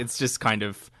 Like, it's just kind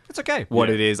of It's okay. what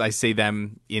it is. I see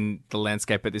them in the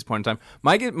landscape at this point in time.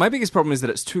 My biggest problem is that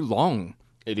it's too long.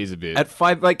 It is a bit. At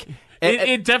 5, like...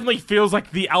 It definitely feels like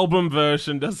the album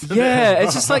version, doesn't it? Yeah,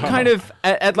 it's just like kind of...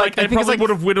 At Like, I they think it's probably like... would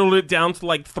have whittled it down to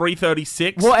like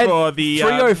 336 Well, at for the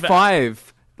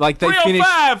 305... Like they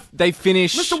 305! they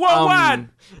finish Mr. Worldwide!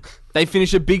 They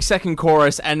finish a big second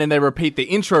chorus and then they repeat the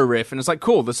intro riff, and it's like,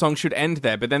 cool, the song should end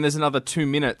there. But then there's another 2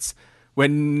 minutes where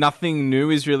nothing new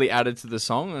is really added to the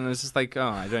song, and it's just like, oh,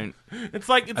 I don't. It's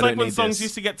like don't when need songs this.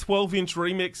 used to get 12-inch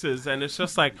remixes, and it's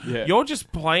just like you're just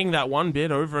playing that one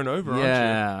bit over and over, aren't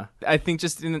Yeah, I think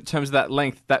just in terms of that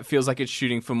length, that feels like it's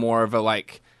shooting for more of a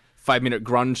like 5-minute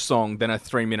grunge song than a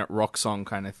 3-minute rock song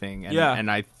kind of thing. And, Yeah. and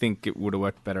I think it would have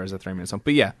worked better as a 3-minute song.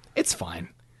 But yeah, it's fine.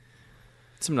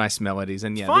 Some nice melodies,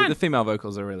 and yeah, fine. the female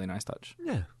vocals are a really nice touch.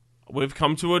 Yeah. you? We've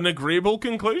come to an agreeable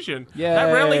conclusion. Yay.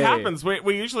 That rarely happens. We're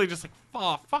usually just like,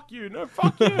 oh, fuck you, no,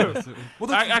 fuck you.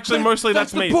 Actually, mostly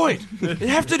that's me. point. You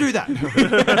have to do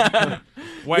that.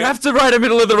 Wait, You have to write a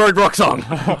middle of the road rock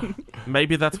song.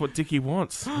 maybe that's what Dickie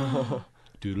wants.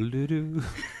 Doodle-doo-doo.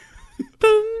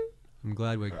 I'm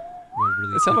glad we're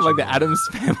really. It sounded like the touching Addams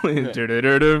Family.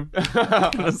 Do-do-do-do.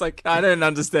 I was like, I don't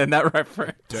understand that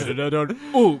reference.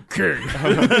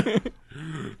 Okay.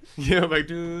 Yeah, like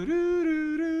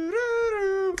do-do-do-do-do-do.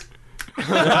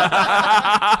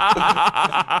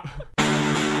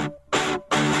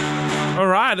 All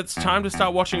right, it's time to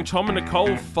start watching Tom and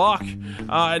Nicole fuck.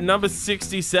 At number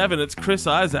 67, it's Chris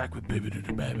Isaac with Baby Do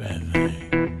the Bad Bad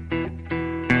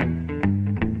Thing.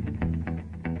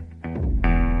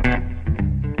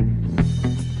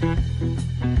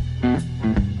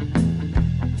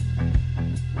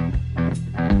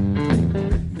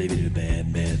 Baby did a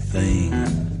bad, bad thing.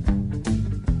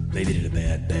 Baby did a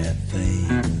bad, bad thing.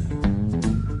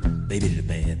 Baby did a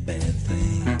bad, bad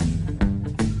thing.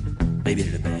 Baby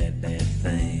did a bad, bad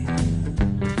thing.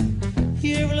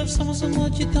 You ever love someone so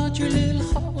much you thought your little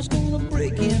heart was gonna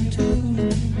break in two?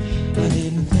 I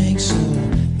didn't think so.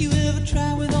 You ever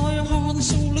try with all your heart and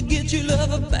soul to get your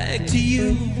lover back to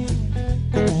you?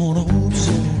 I wanna hope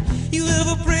so. You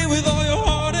ever pray with all your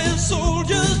heart and soul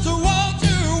just to watch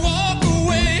her walk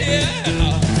away?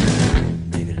 Yeah.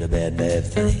 Baby did a bad, bad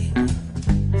thing.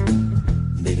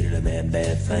 Baby did a bad,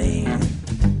 bad thing.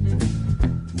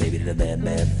 Baby did a bad,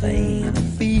 bad thing. I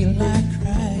feel like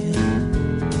crying.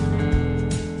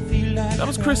 Feel like That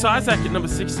was Chris Isaac at number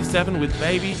 67 with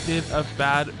Baby Did a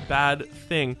Bad, Bad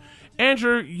Thing.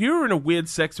 Andrew, you were in a weird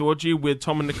sex orgy with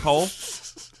Tom and Nicole.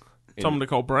 Tom and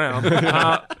Nicole Brown.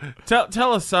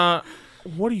 Tell us,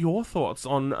 what are your thoughts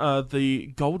on the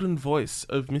golden voice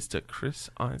of Mr. Chris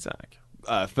Isaac?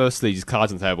 firstly, just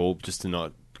cards on the table, just to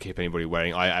not keep anybody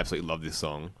waiting. I absolutely love this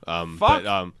song.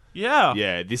 Fuck. Yeah.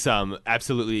 Yeah, this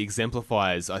absolutely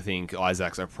exemplifies, I think,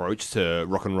 Isaac's approach to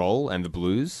rock and roll and the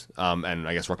blues, and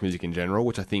I guess rock music in general,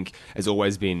 which I think has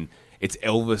always been, it's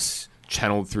Elvis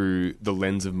channeled through the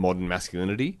lens of modern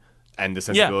masculinity and the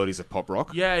sensibilities of pop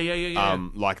rock. Yeah.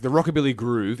 Like the rockabilly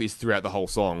groove is throughout the whole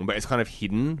song, but it's kind of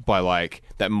hidden by like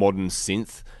that modern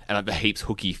synth and like the heaps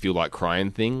hooky feel like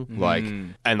crying thing, like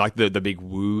and like the big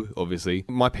woo. Obviously,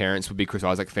 my parents were big Chris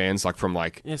Isaak fans, like from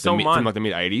like so from mine. like the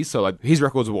mid '80s. So like his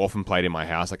records were often played in my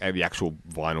house, like the actual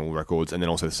vinyl records, and then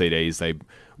also the CDs. They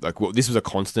this was a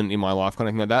constant in my life, kind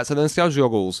of thing like that. So the nostalgia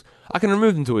goggles, I can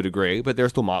remove them to a degree, but there are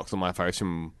still marks on my face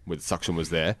from where the suction was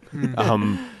there.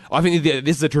 I think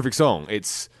this is a terrific song.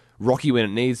 It's rocky when it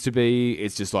needs to be.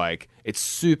 It's just like, it's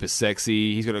super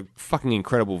sexy. He's got a fucking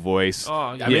incredible voice.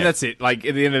 Oh, yeah. I mean, that's it. Like,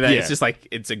 at the end of the day, Yeah. it's just like,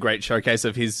 it's a great showcase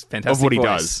of his fantastic Of what he voice.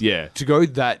 does, yeah. To go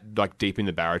that like deep in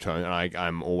the baritone, and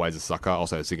I'm always a sucker. I'll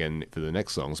say this again for the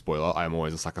next song. Spoiler: I'm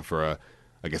always a sucker for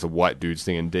I guess a white dude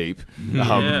singing deep.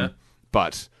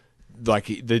 But like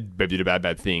the Baby Did a Bad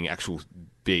Bad Thing actual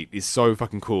beat is so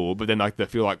fucking cool. But then like the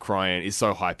Feel Like Crying is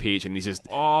so high pitched, and he's just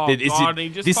God, he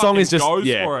just this song is just fucking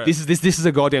goes for it. This is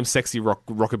a goddamn sexy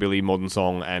rockabilly modern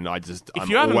song, and I'm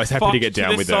you haven't always happy to fucked get down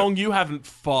this with song, you haven't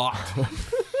fucked. it.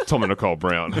 Tom and Nicole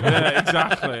Brown. Yeah,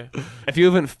 exactly. If you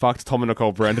haven't fucked Tom and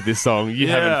Nicole Brown to this song, you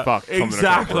haven't fucked Tom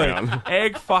exactly. and Nicole Brown.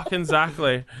 Egg fucking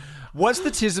exactly. What's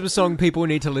the TISM song people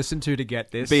need to listen to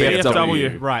get this?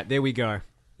 BFW. Right, there we go.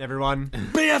 Everyone,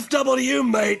 BFW,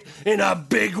 mate, in a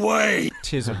big way.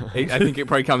 TISM. I think it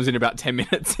probably comes in about 10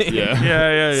 minutes in.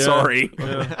 Yeah. Sorry.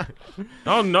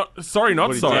 Oh, not sorry.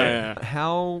 Yeah.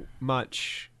 How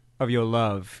much of your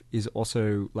love is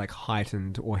also like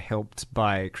heightened or helped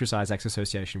by Chris Isaac's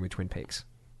association with Twin Peaks?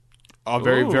 Oh,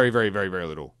 very, Ooh. very, very, very, very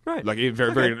little. Right. Like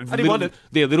very, very. I didn't want it.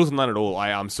 Yeah, little to none at all.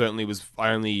 I certainly was. I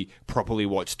only properly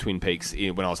watched Twin Peaks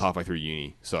when I was halfway through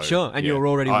uni. So Sure, and yeah. you were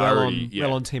already I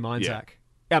well on Team Isaac.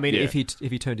 I mean, Yeah. if he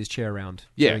turned his chair around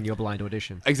Yeah. during your blind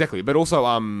audition. Exactly, but also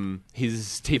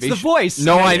his TV. It's the voice.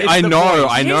 No, man. It's I the know,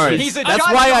 voice. I know. He's a That's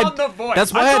judge why on The Voice.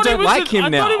 That's why I thought he don't was like him I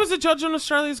now. thought he was a judge on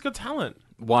Australia's Got Talent.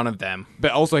 One of them.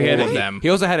 But also he had All of them. he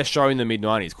also had a show in the mid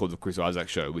 '90s called the Chris Isaak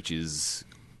Show, which is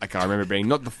I can't remember being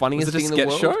not the funniest Was it a thing in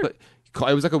the sketch world, show? but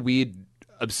it was like a weird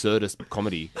absurdist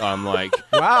comedy. Like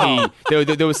Wow.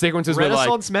 there were sequences where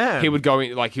Renaissance like man. he would go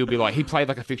in, like he played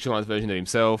like a fictionalized version of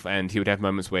himself, and he would have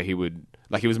moments where he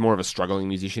was more of a struggling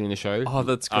musician in the show. Oh,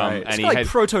 that's great. And It's he like had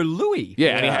Proto Louis.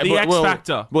 yeah, and he had The X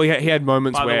Factor. Well, he had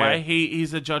moments By where the way,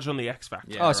 he's a judge on the X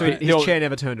Factor. Oh, so right. his He'll- chair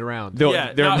never turned around. there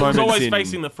Yeah, there are he was moments always in,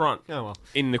 facing the front. Oh well.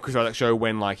 in the Chris Isaak show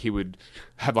when like he would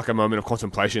have like a moment of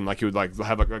contemplation, like he would like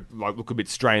have like look a bit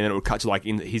strange, and then it would cut to like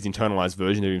in his internalized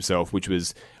version of himself, which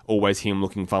was always him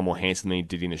looking far more handsome than he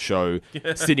did in the show,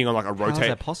 sitting on like a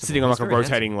that possible? sitting on like He's a very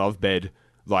rotating love bed.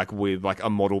 Like with like a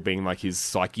model being like his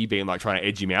psyche being like trying to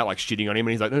edge him out, like shitting on him,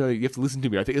 and he's like, no, you have to listen to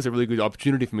me. I think there's a really good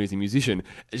opportunity for me as a musician.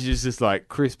 And she's just like,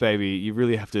 Chris, baby, you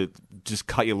really have to just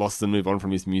cut your losses and move on from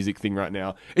this music thing right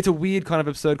now. It's a weird kind of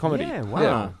absurd comedy. Yeah,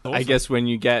 wow. I guess when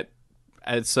you get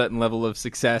a certain level of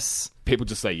success, People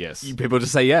just say yes. people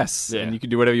just say yes, Yeah. and you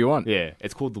can do whatever you want. Yeah,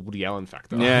 it's called the Woody Allen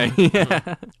factor.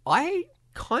 Yeah. I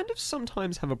kind of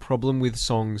sometimes have a problem with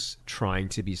songs trying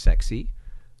to be sexy.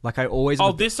 Like I always.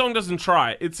 Oh, this song doesn't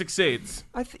try. It succeeds.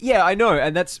 Yeah, I know,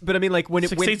 and that's. But I mean, like when it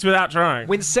Succeeds without trying.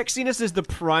 when sexiness is the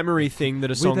primary thing that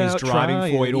a song is Without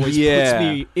driving for, it always Yeah. puts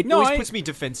me. It No, always I- puts me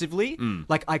defensively.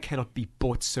 Like I cannot be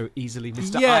bought so easily,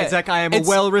 Mr. Yeah, Isaac. I am a it's-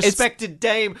 well-respected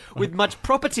dame with much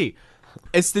property.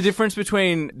 It's the difference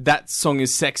between that song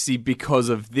is sexy because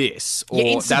of this, or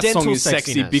Yeah, that song incidental is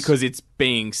sexy sexiness. because it's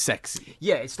being sexy.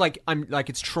 Yeah, it's like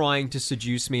it's trying to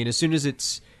seduce me, and as soon as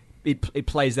it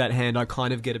plays that hand, I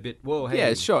kind of get a bit. Whoa, hey,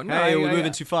 Yeah, sure. No, hey, I- we're I-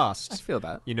 moving too fast. I feel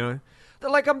that. You know,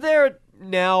 like I'm there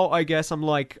now. I guess I'm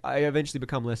like I eventually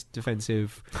become less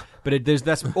defensive, but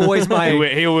that's always my.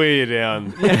 He'll wear you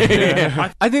down.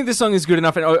 I think the song is good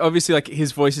enough, and obviously, like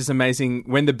his voice is amazing.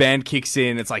 When the band kicks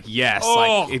in, it's like yes, Oh.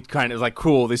 like it kind of like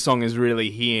cool. This song is really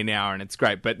here now, and it's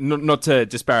great. But not to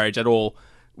disparage at all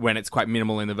when it's quite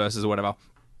minimal in the verses or whatever.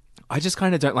 I just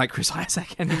kind of don't like Chris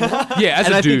Isaak anymore. Yeah, as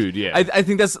And a I think- dude, yeah. I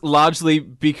think that's largely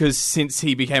because since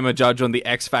he became a judge on the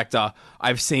X Factor,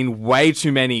 I've seen way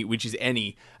too many, which is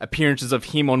any, appearances of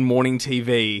him on morning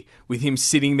TV with him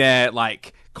sitting there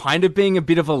like kind of being a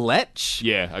bit of a lech.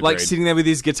 Yeah, like agreed. sitting there with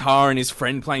his guitar and his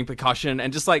friend playing percussion,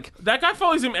 and just like. That guy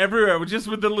follows him everywhere, just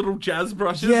with the little jazz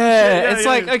brushes. Yeah, it's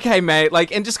like, okay, mate,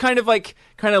 like, and just kind of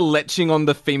leching on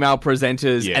the female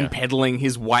presenters Yeah. and peddling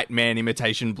his white man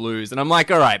imitation blues. And I'm like,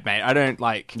 all right, mate, I don't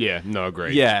like. Yeah, no,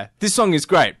 agreed. Yeah, this song is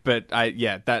great, but I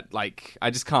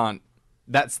just can't.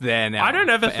 That's there now. I don't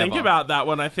ever forever. think about that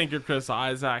when I think of Chris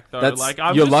Isaac, though. That's like,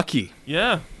 you're lucky.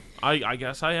 Yeah, I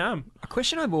guess I am. A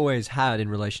question I've always had in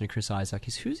relation to Chris Isaac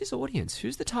is who's his audience?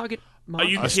 Who's the target Are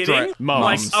you market? kidding?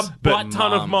 mums, Like a but butt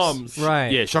ton of mums. moms.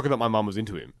 Right. Yeah, shocking that my mum was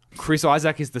into him. Chris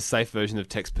Isaac is the safe version of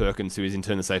Tex Perkins, who is in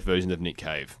turn the safe version of Nick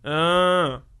Cave.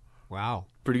 Wow.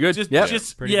 Pretty good. Just, Yep.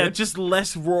 just Pretty yeah, good. just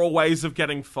less raw ways of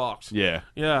getting fucked. Yeah.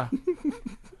 Yeah.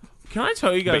 Can I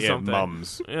tell you guys But yeah, something?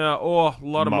 mums. Yeah, a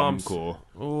lot of mums. Mum-core.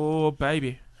 Oh,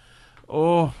 baby.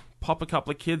 Oh, pop a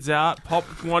couple of kids out. Pop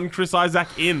one Chris Isaac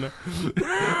in.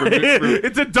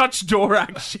 It's a Dutch door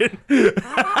action.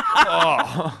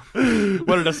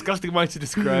 What a disgusting way to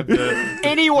describe the...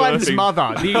 Anyone's birthing.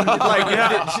 mother.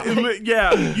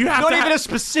 Yeah, you have Not to even a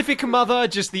specific mother,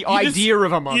 just the idea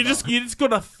of a mother. You just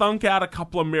gotta thunk out a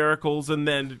couple of miracles, and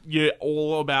then you're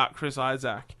all about Chris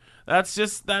Isaac. That's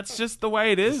just the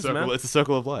way it is, man. It's a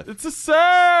circle of life. It's a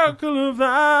circle of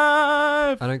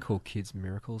life. I don't call kids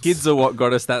miracles. Kids are what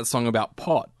got us that song about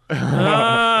pot.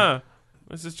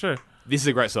 This is true. This is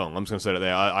a great song. I'm just going to say it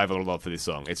there. I have a lot of love for this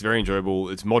song. It's very enjoyable.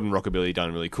 It's modern rockabilly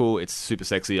done really cool. It's super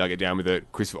sexy. I get down with it.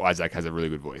 Chris Isaac has a really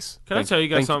good voice. Can I tell you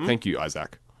guys something? Thank you,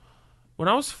 Isaac. When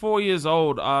I was 4 years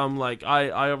old, I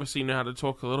obviously know how to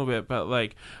talk a little bit, but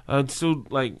I'd still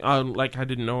I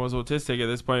didn't know I was autistic at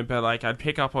this point, but I'd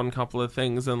pick up on a couple of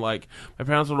things, and my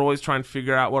parents would always try and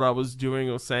figure out what I was doing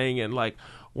or saying, and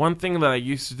one thing that I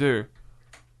used to do,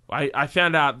 I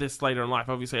found out this later in life.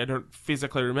 Obviously, I don't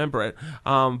physically remember it,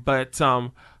 but I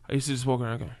used to just walk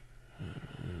around going,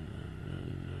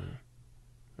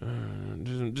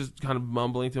 just kind of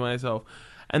mumbling to myself.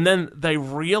 And then they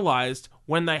realized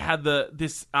when they had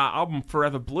this album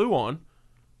Forever Blue on,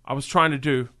 I was trying to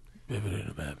do.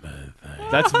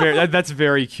 That's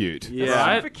very cute.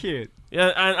 Yeah, super cute. Yeah,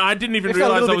 and I didn't even It's a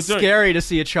realize little I bit was doing. scary to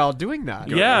see a child doing that.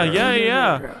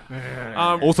 Yeah.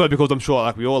 Also, because I'm sure,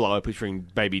 like we all are, picturing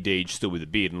Baby Deej still with a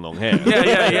beard and long hair.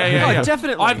 Yeah.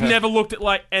 Definitely. I've never looked at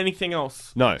anything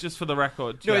else. No. Just for the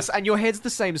record. No, Yeah, and your head's the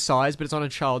same size, but it's on a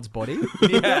child's body.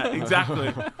 yeah, exactly.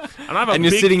 And I have a And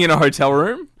you're big, sitting in a hotel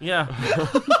room. Yeah.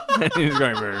 And he's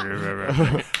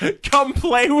going. Come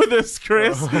play with us,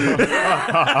 Chris.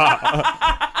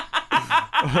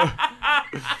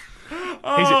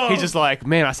 He's just like,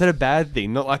 man, I said a bad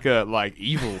thing, not like a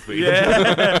evil thing.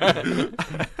 Yeah.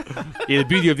 Yeah, the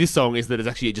beauty of this song is that it's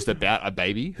actually just about a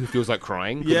baby who feels like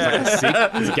crying. 'cause Yeah. He's sick.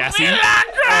 He's gassy.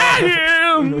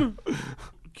 Graham!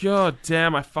 God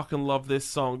damn, I fucking love this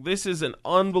song. This is an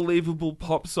unbelievable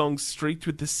pop song streaked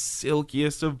with the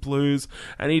silkiest of blues,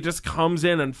 and he just comes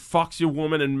in and fucks your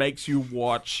woman and makes you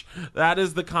watch. That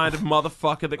is the kind of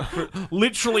motherfucker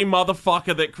literally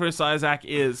motherfucker that Chris Isaac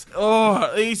is.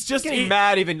 Oh, he's just... Getting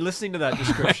mad even listening to that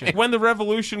description. When the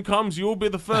revolution comes, you'll be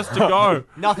the first to go.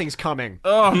 Nothing's coming.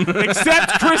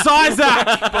 Except Chris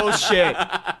Isaac! Bullshit.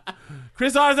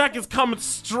 Chris Isaac is coming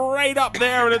straight up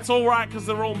there, and it's all right because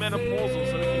they're all menopausal,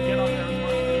 so he can get up there as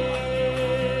much as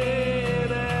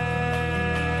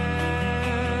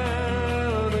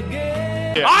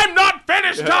he likes. I'm not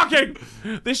finished talking.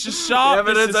 This is sharp.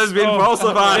 Evidence This is has been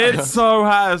falsified. It so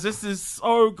has. This is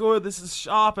so good. This is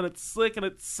sharp and it's slick and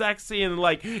it's sexy and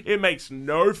it makes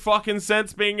no fucking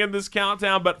sense being in this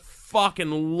countdown, but fucking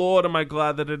Lord, am I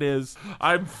glad that it is.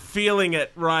 I'm feeling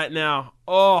it right now.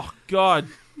 Oh God.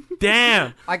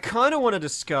 Damn. I kind of want to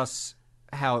discuss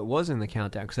how it was in the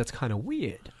countdown, because that's kind of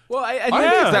weird. Well, I I don't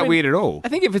think it's that weird at all. I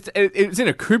think if it's in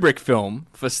a Kubrick film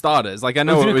for starters. Like I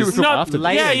know it was. after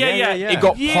yeah. yeah. It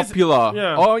got Years- popular.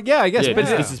 Yeah. Oh yeah, I guess. Yeah, but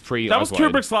this is pre. That was Ice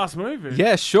Wide. Kubrick's last movie.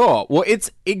 yeah, sure. Well, it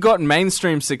got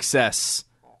mainstream success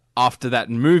after that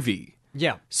movie,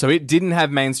 Yeah. so it didn't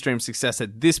have mainstream success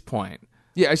at this point.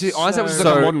 Yeah, actually, Isaac was just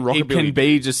So like a modern it rockabilly. can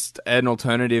be just an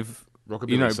alternative,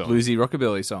 Rockabilly song. bluesy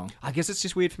rockabilly song. I guess it's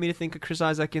just weird for me to think of Chris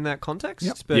Isaac in that context.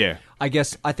 Yep. But Yeah. I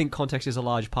think context is a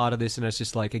large part of this, and it's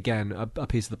just again, a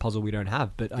piece of the puzzle we don't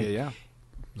have. But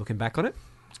looking back on it,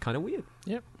 it's kind of weird.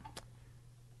 Yep.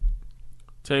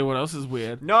 Tell you what else is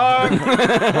weird. No!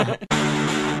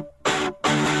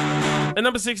 At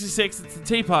number 66, it's the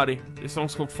Tea Party. This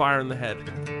song's called Fire in the Head.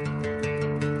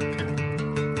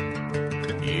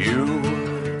 You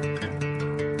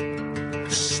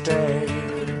stay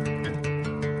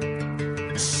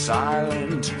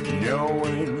silent,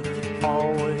 knowing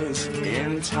always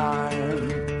in time.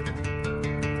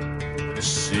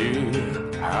 See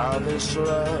how this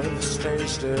love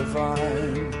stays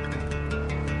divine.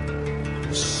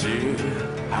 See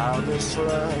how this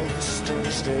love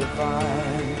stays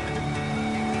divine.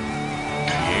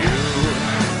 You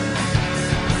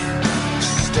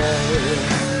stay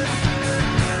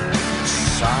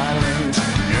silent,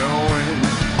 knowing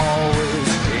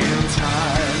always in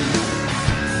time.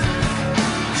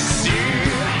 See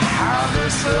how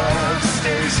this love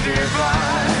stays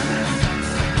divine.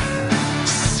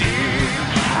 See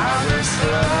how this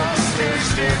love stays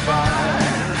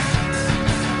divine.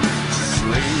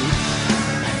 Sleep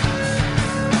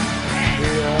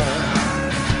here,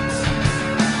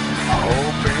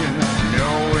 hoping,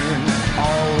 knowing,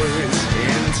 always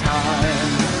in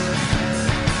time.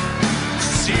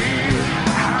 See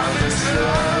how this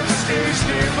love stays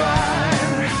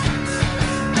divine.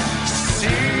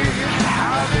 See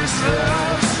how this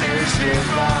love stays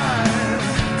divine.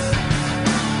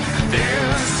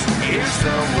 This is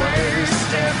the way,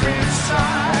 step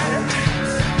inside.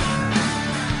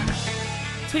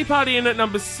 Tea Party in at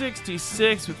number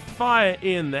 66 with Fire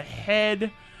in the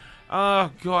Head.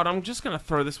 Oh, God, I'm just going to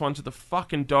throw this one to the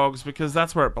fucking dogs because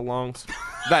that's where it belongs.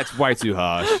 That's way too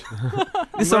harsh.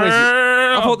 This song is,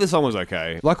 I thought this song was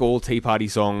okay. Like all Tea Party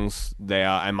songs, they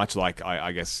are, and much like,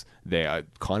 I guess, they are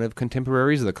kind of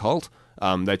contemporaries of the Cult.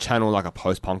 They channel like a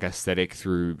post-punk aesthetic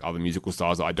through other musical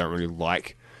styles that I don't really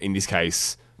like. In this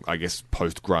case, I guess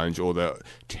post-grunge or the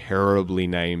terribly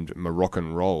named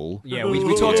Moroccan roll. Yeah, we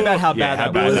talked about how bad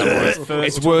that was.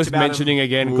 It's worth mentioning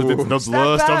again because it's the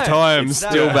worst of times.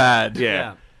 Still bad.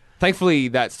 Yeah. Thankfully,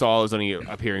 that style is only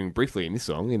appearing briefly in this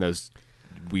song, in those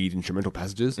weird instrumental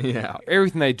passages. Yeah.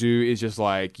 Everything they do is just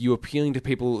like you appealing to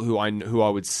people who I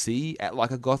would see at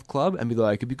like a goth club and be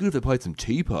like, it'd be good if they played some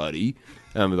Tea Party.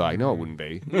 And I'm like, no, it wouldn't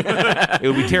be. It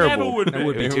would be terrible. Never would be. It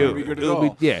would be It terrible. wouldn't be good at It would be-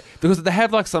 all. yeah, because they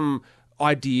have like some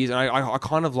ideas, and I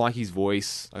kind of like his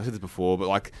voice. I said this before, but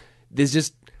like, there's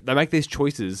just they make these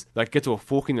choices that get to a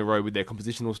fork in the road with their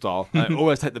compositional style, and they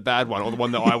always take the bad one or the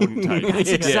one that I wouldn't take. It's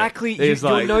exactly There's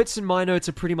your like- notes and my notes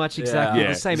are pretty much exactly Yeah.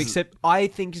 the same, This is- except I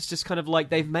think it's just kind of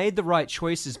like they've made the right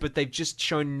choices, but they've just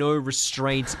shown no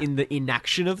restraint in the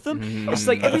inaction of them. It's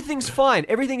like everything's fine,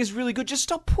 everything is really good. Just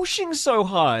stop pushing so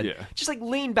hard. Yeah. Just like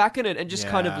lean back in it and just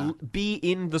kind of Yeah. be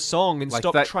in the song and Like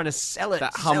stop that- trying to sell it.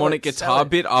 That sell harmonic it, sell guitar it.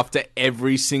 bit after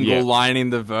every single Yeah. line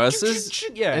in the verses.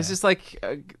 Yeah. It's just like,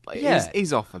 Yeah.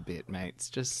 he's off a bit, mate. It's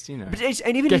just, you know. But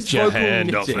and even Get his your vocal,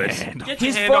 hand off it. Get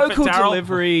his your hand off it, vocal Daryl.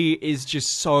 delivery is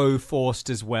just so forced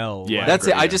as well. Yeah. Like, That's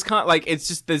it. agree, I yeah. just can't, like, it's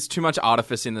just, there's too much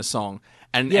artifice in the song.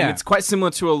 And Yeah. it's quite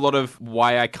similar to a lot of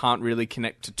why I can't really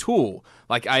connect to Tool.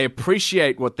 Like, I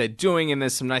appreciate what they're doing and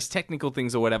there's some nice technical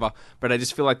things or whatever, but I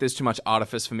just feel like there's too much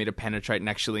artifice for me to penetrate and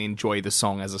actually enjoy the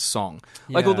song as a song.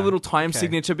 Like, all the Yeah. little time Okay.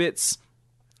 signature bits,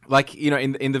 like, you know,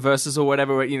 in the verses or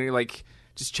whatever, where, you know, like,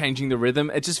 just changing the rhythm.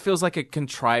 It just feels like a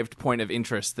contrived point of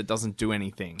interest that doesn't do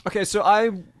anything. Okay, so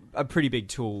I'm a pretty big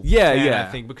Tool Yeah, fan, yeah.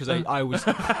 I think, because I was...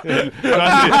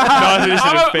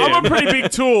 I'm a pretty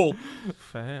big Tool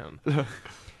fan.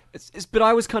 but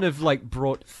I was kind of, like,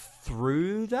 brought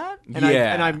through that. And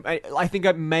Yeah. I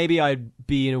think maybe I'd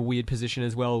be in a weird position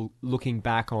as well, looking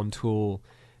back on Tool,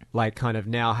 like, kind of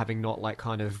now having not, like,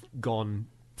 kind of gone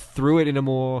through it in a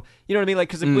more, you know what I mean, like,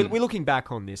 because we're looking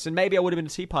back on this, and maybe I would have been a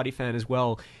Tea Party fan as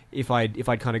well if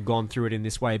I'd kind of gone through it in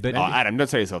this way. But Oh, Adam, don't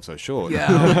say yourself so short. yeah,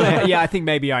 I think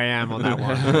maybe I am on that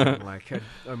one. Like, I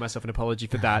owe myself an apology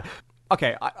for that.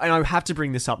 Okay, and I have to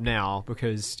bring this up now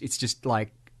because it's just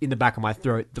like in the back of my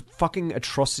throat. The fucking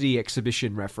Atrocity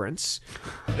Exhibition reference.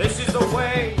 This is the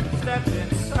way, step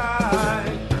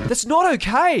inside. That's not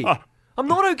okay. I'm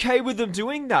not okay with them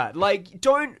doing that. Like,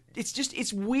 don't.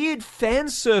 It's weird fan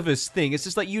service thing. It's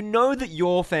just like, you know that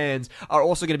your fans are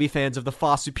also going to be fans of the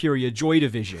far superior Joy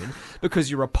Division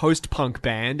because you're a post-punk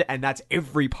band, and that's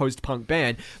every post-punk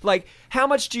band. Like, how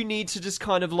much do you need to just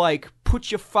kind of like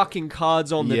put your fucking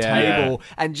cards on the Yeah. table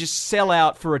and just sell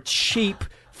out for a cheap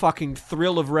fucking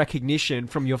thrill of recognition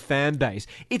from your fan base?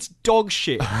 It's dog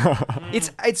shit.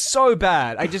 It's so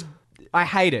bad. I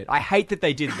hate it. I hate that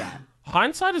they did that.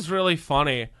 Hindsight is really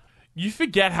funny. You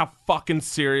forget how fucking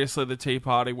seriously the Tea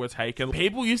Party were taken.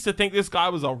 People used to think this guy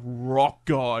was a rock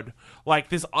god, like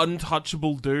this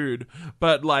untouchable dude.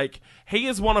 But like, he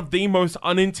is one of the most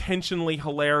unintentionally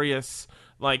hilarious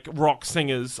like rock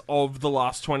singers of the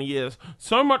last 20 years.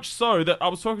 So much so that I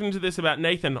was talking to this about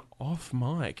Nathan off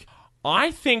mic. I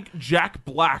think Jack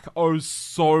Black owes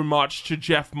so much to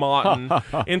Jeff Martin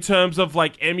in terms of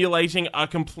like emulating a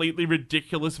completely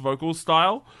ridiculous vocal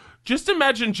style. Just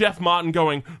imagine Jeff Martin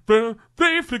going, "Ba,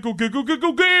 They flickle, giggle,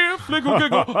 giggle, giggle, flickle,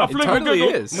 giggle, a flickle, totally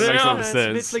giggle. is. Yeah. Makes a lot of It's a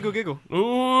bit sense. Flickle Giggle.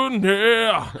 Ooh,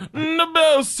 yeah, the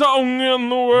best song in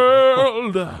the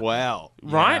world. Wow.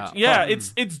 Right? Yeah,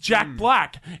 it's Jack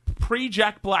Black.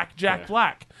 Pre-Jack Black, Jack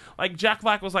Black. Like Jack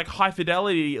Black was like high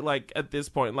fidelity like at this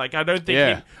point. Like I don't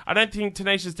think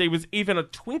Tenacious D was even a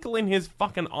twinkle in his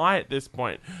fucking eye at this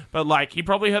point. But like he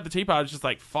probably heard the Tea Party just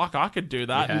like, fuck, I could do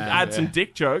that and add some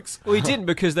dick jokes. Well, he didn't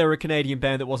because they were a Canadian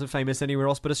band that wasn't famous anywhere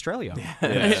else but Australia.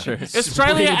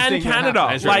 Australia weird and thing that Canada.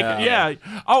 happens. Like, yeah.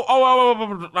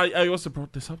 Oh, I also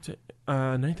brought this up to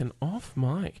Nathan off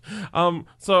mic.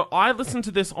 So I listened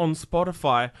to this on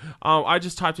Spotify. I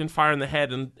just typed in Fire in the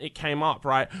Head and it came up,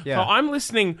 right? Yeah. So I'm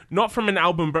listening not from an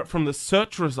album but from the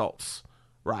search results,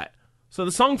 right? So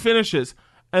the song finishes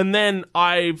and then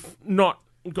I've not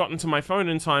gotten to my phone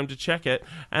in time to check it,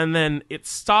 and then it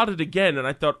started again, and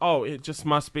I thought, oh, it just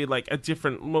must be like a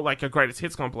different, like a greatest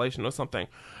hits compilation or something.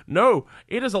 No,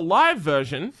 it is a live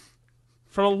version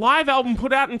from a live album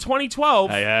put out in 2012.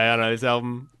 Hey, I know this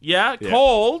album. Yeah,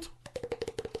 called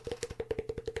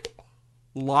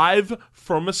Live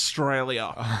from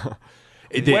Australia.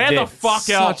 Where the fuck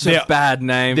else? Such a bad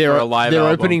name for a live Their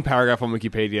album. opening paragraph on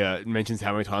Wikipedia mentions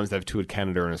how many times they've toured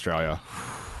Canada and Australia.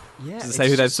 Yeah, Does it say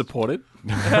who they've supported?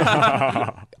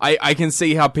 I can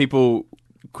see how people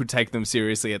could take them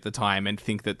seriously at the time and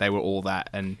think that they were all that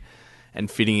and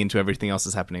fitting into everything else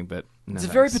that's happening, but no, It's a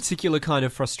very thanks. particular kind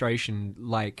of frustration,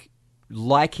 like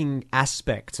liking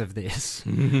aspects of this,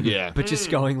 Yeah. but just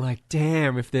going like,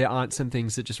 damn, if there aren't some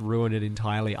things that just ruin it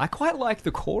entirely. I quite like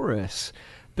the chorus,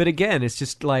 but again, it's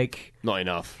just like... Not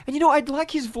enough. And you know, I'd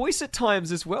like his voice at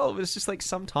times as well, but it's just like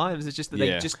sometimes it's just that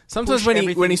Yeah. they just Sometimes push when he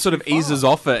everything sort of too far. eases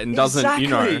off it and doesn't, you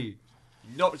know... Exactly.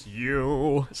 Not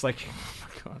you. It's like...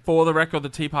 For the record, the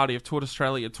Tea Party have toured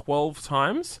Australia 12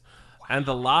 times, and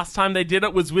the last time they did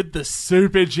it was with the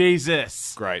Super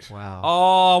Jesus. Great. Wow.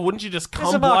 Oh, wouldn't you just There's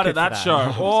a come blood market at that for show?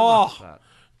 that. Oh,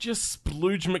 just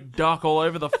splooge McDuck all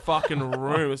over the fucking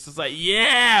room. It's just like,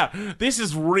 yeah, this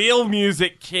is real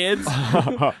music, kids.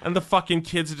 And the fucking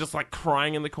kids are just like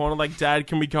crying in the corner, like, Dad,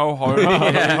 can we go home?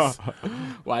 Yes.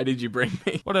 Why did you bring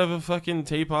me? Whatever, fucking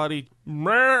Tea Party.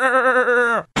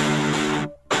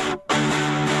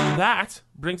 That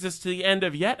brings us to the end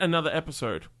of yet another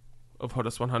episode of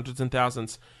Hottest 100s and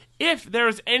Thousands. If there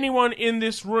is anyone in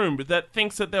this room that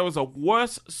thinks that there was a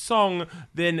worse song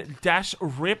than Dash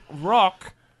Rip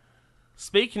Rock,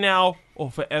 speak now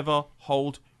or forever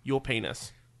hold your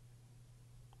penis.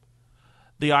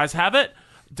 The ayes have it.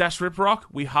 Dash Rip Rock,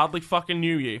 we hardly fucking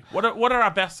knew you. What are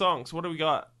our best songs? What do we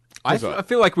got? I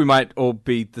feel like we might all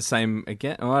be the same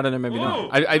again. Oh, I don't know, maybe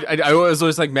not. I was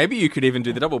always like, maybe you could even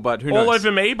do the double, but who knows? All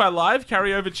Over Me by Live,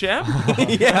 Carryover Champ.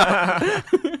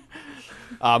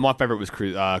 My favourite was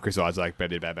Chris Isaac,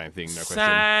 Better Bad Bang Thing, no question.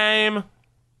 Same.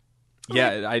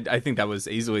 Yeah, I think that was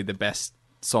easily the best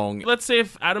song. Let's see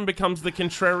if Adam becomes the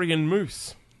contrarian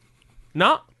moose.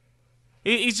 No.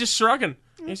 He's just shrugging.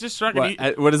 He's just shrugging.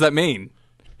 What does that mean?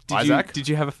 Isaac? Did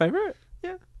you have a favorite?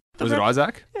 Yeah. Was it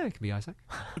Isaac? Yeah, it can be Isaac.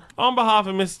 On behalf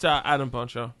of Mr. Adam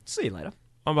Poncho, See you later.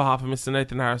 on behalf of Mr.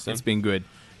 Nathan Harrison, It's been good.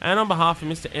 and on behalf of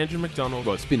Mr. Andrew McDonald,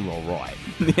 Well, it's been well right.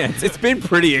 Yeah, it's been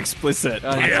pretty explicit.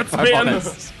 it's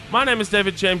been... My name is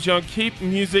David James Young. Keep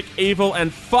music evil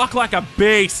and fuck like a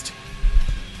beast.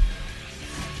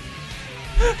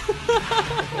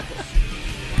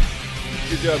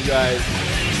 Good job,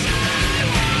 guys.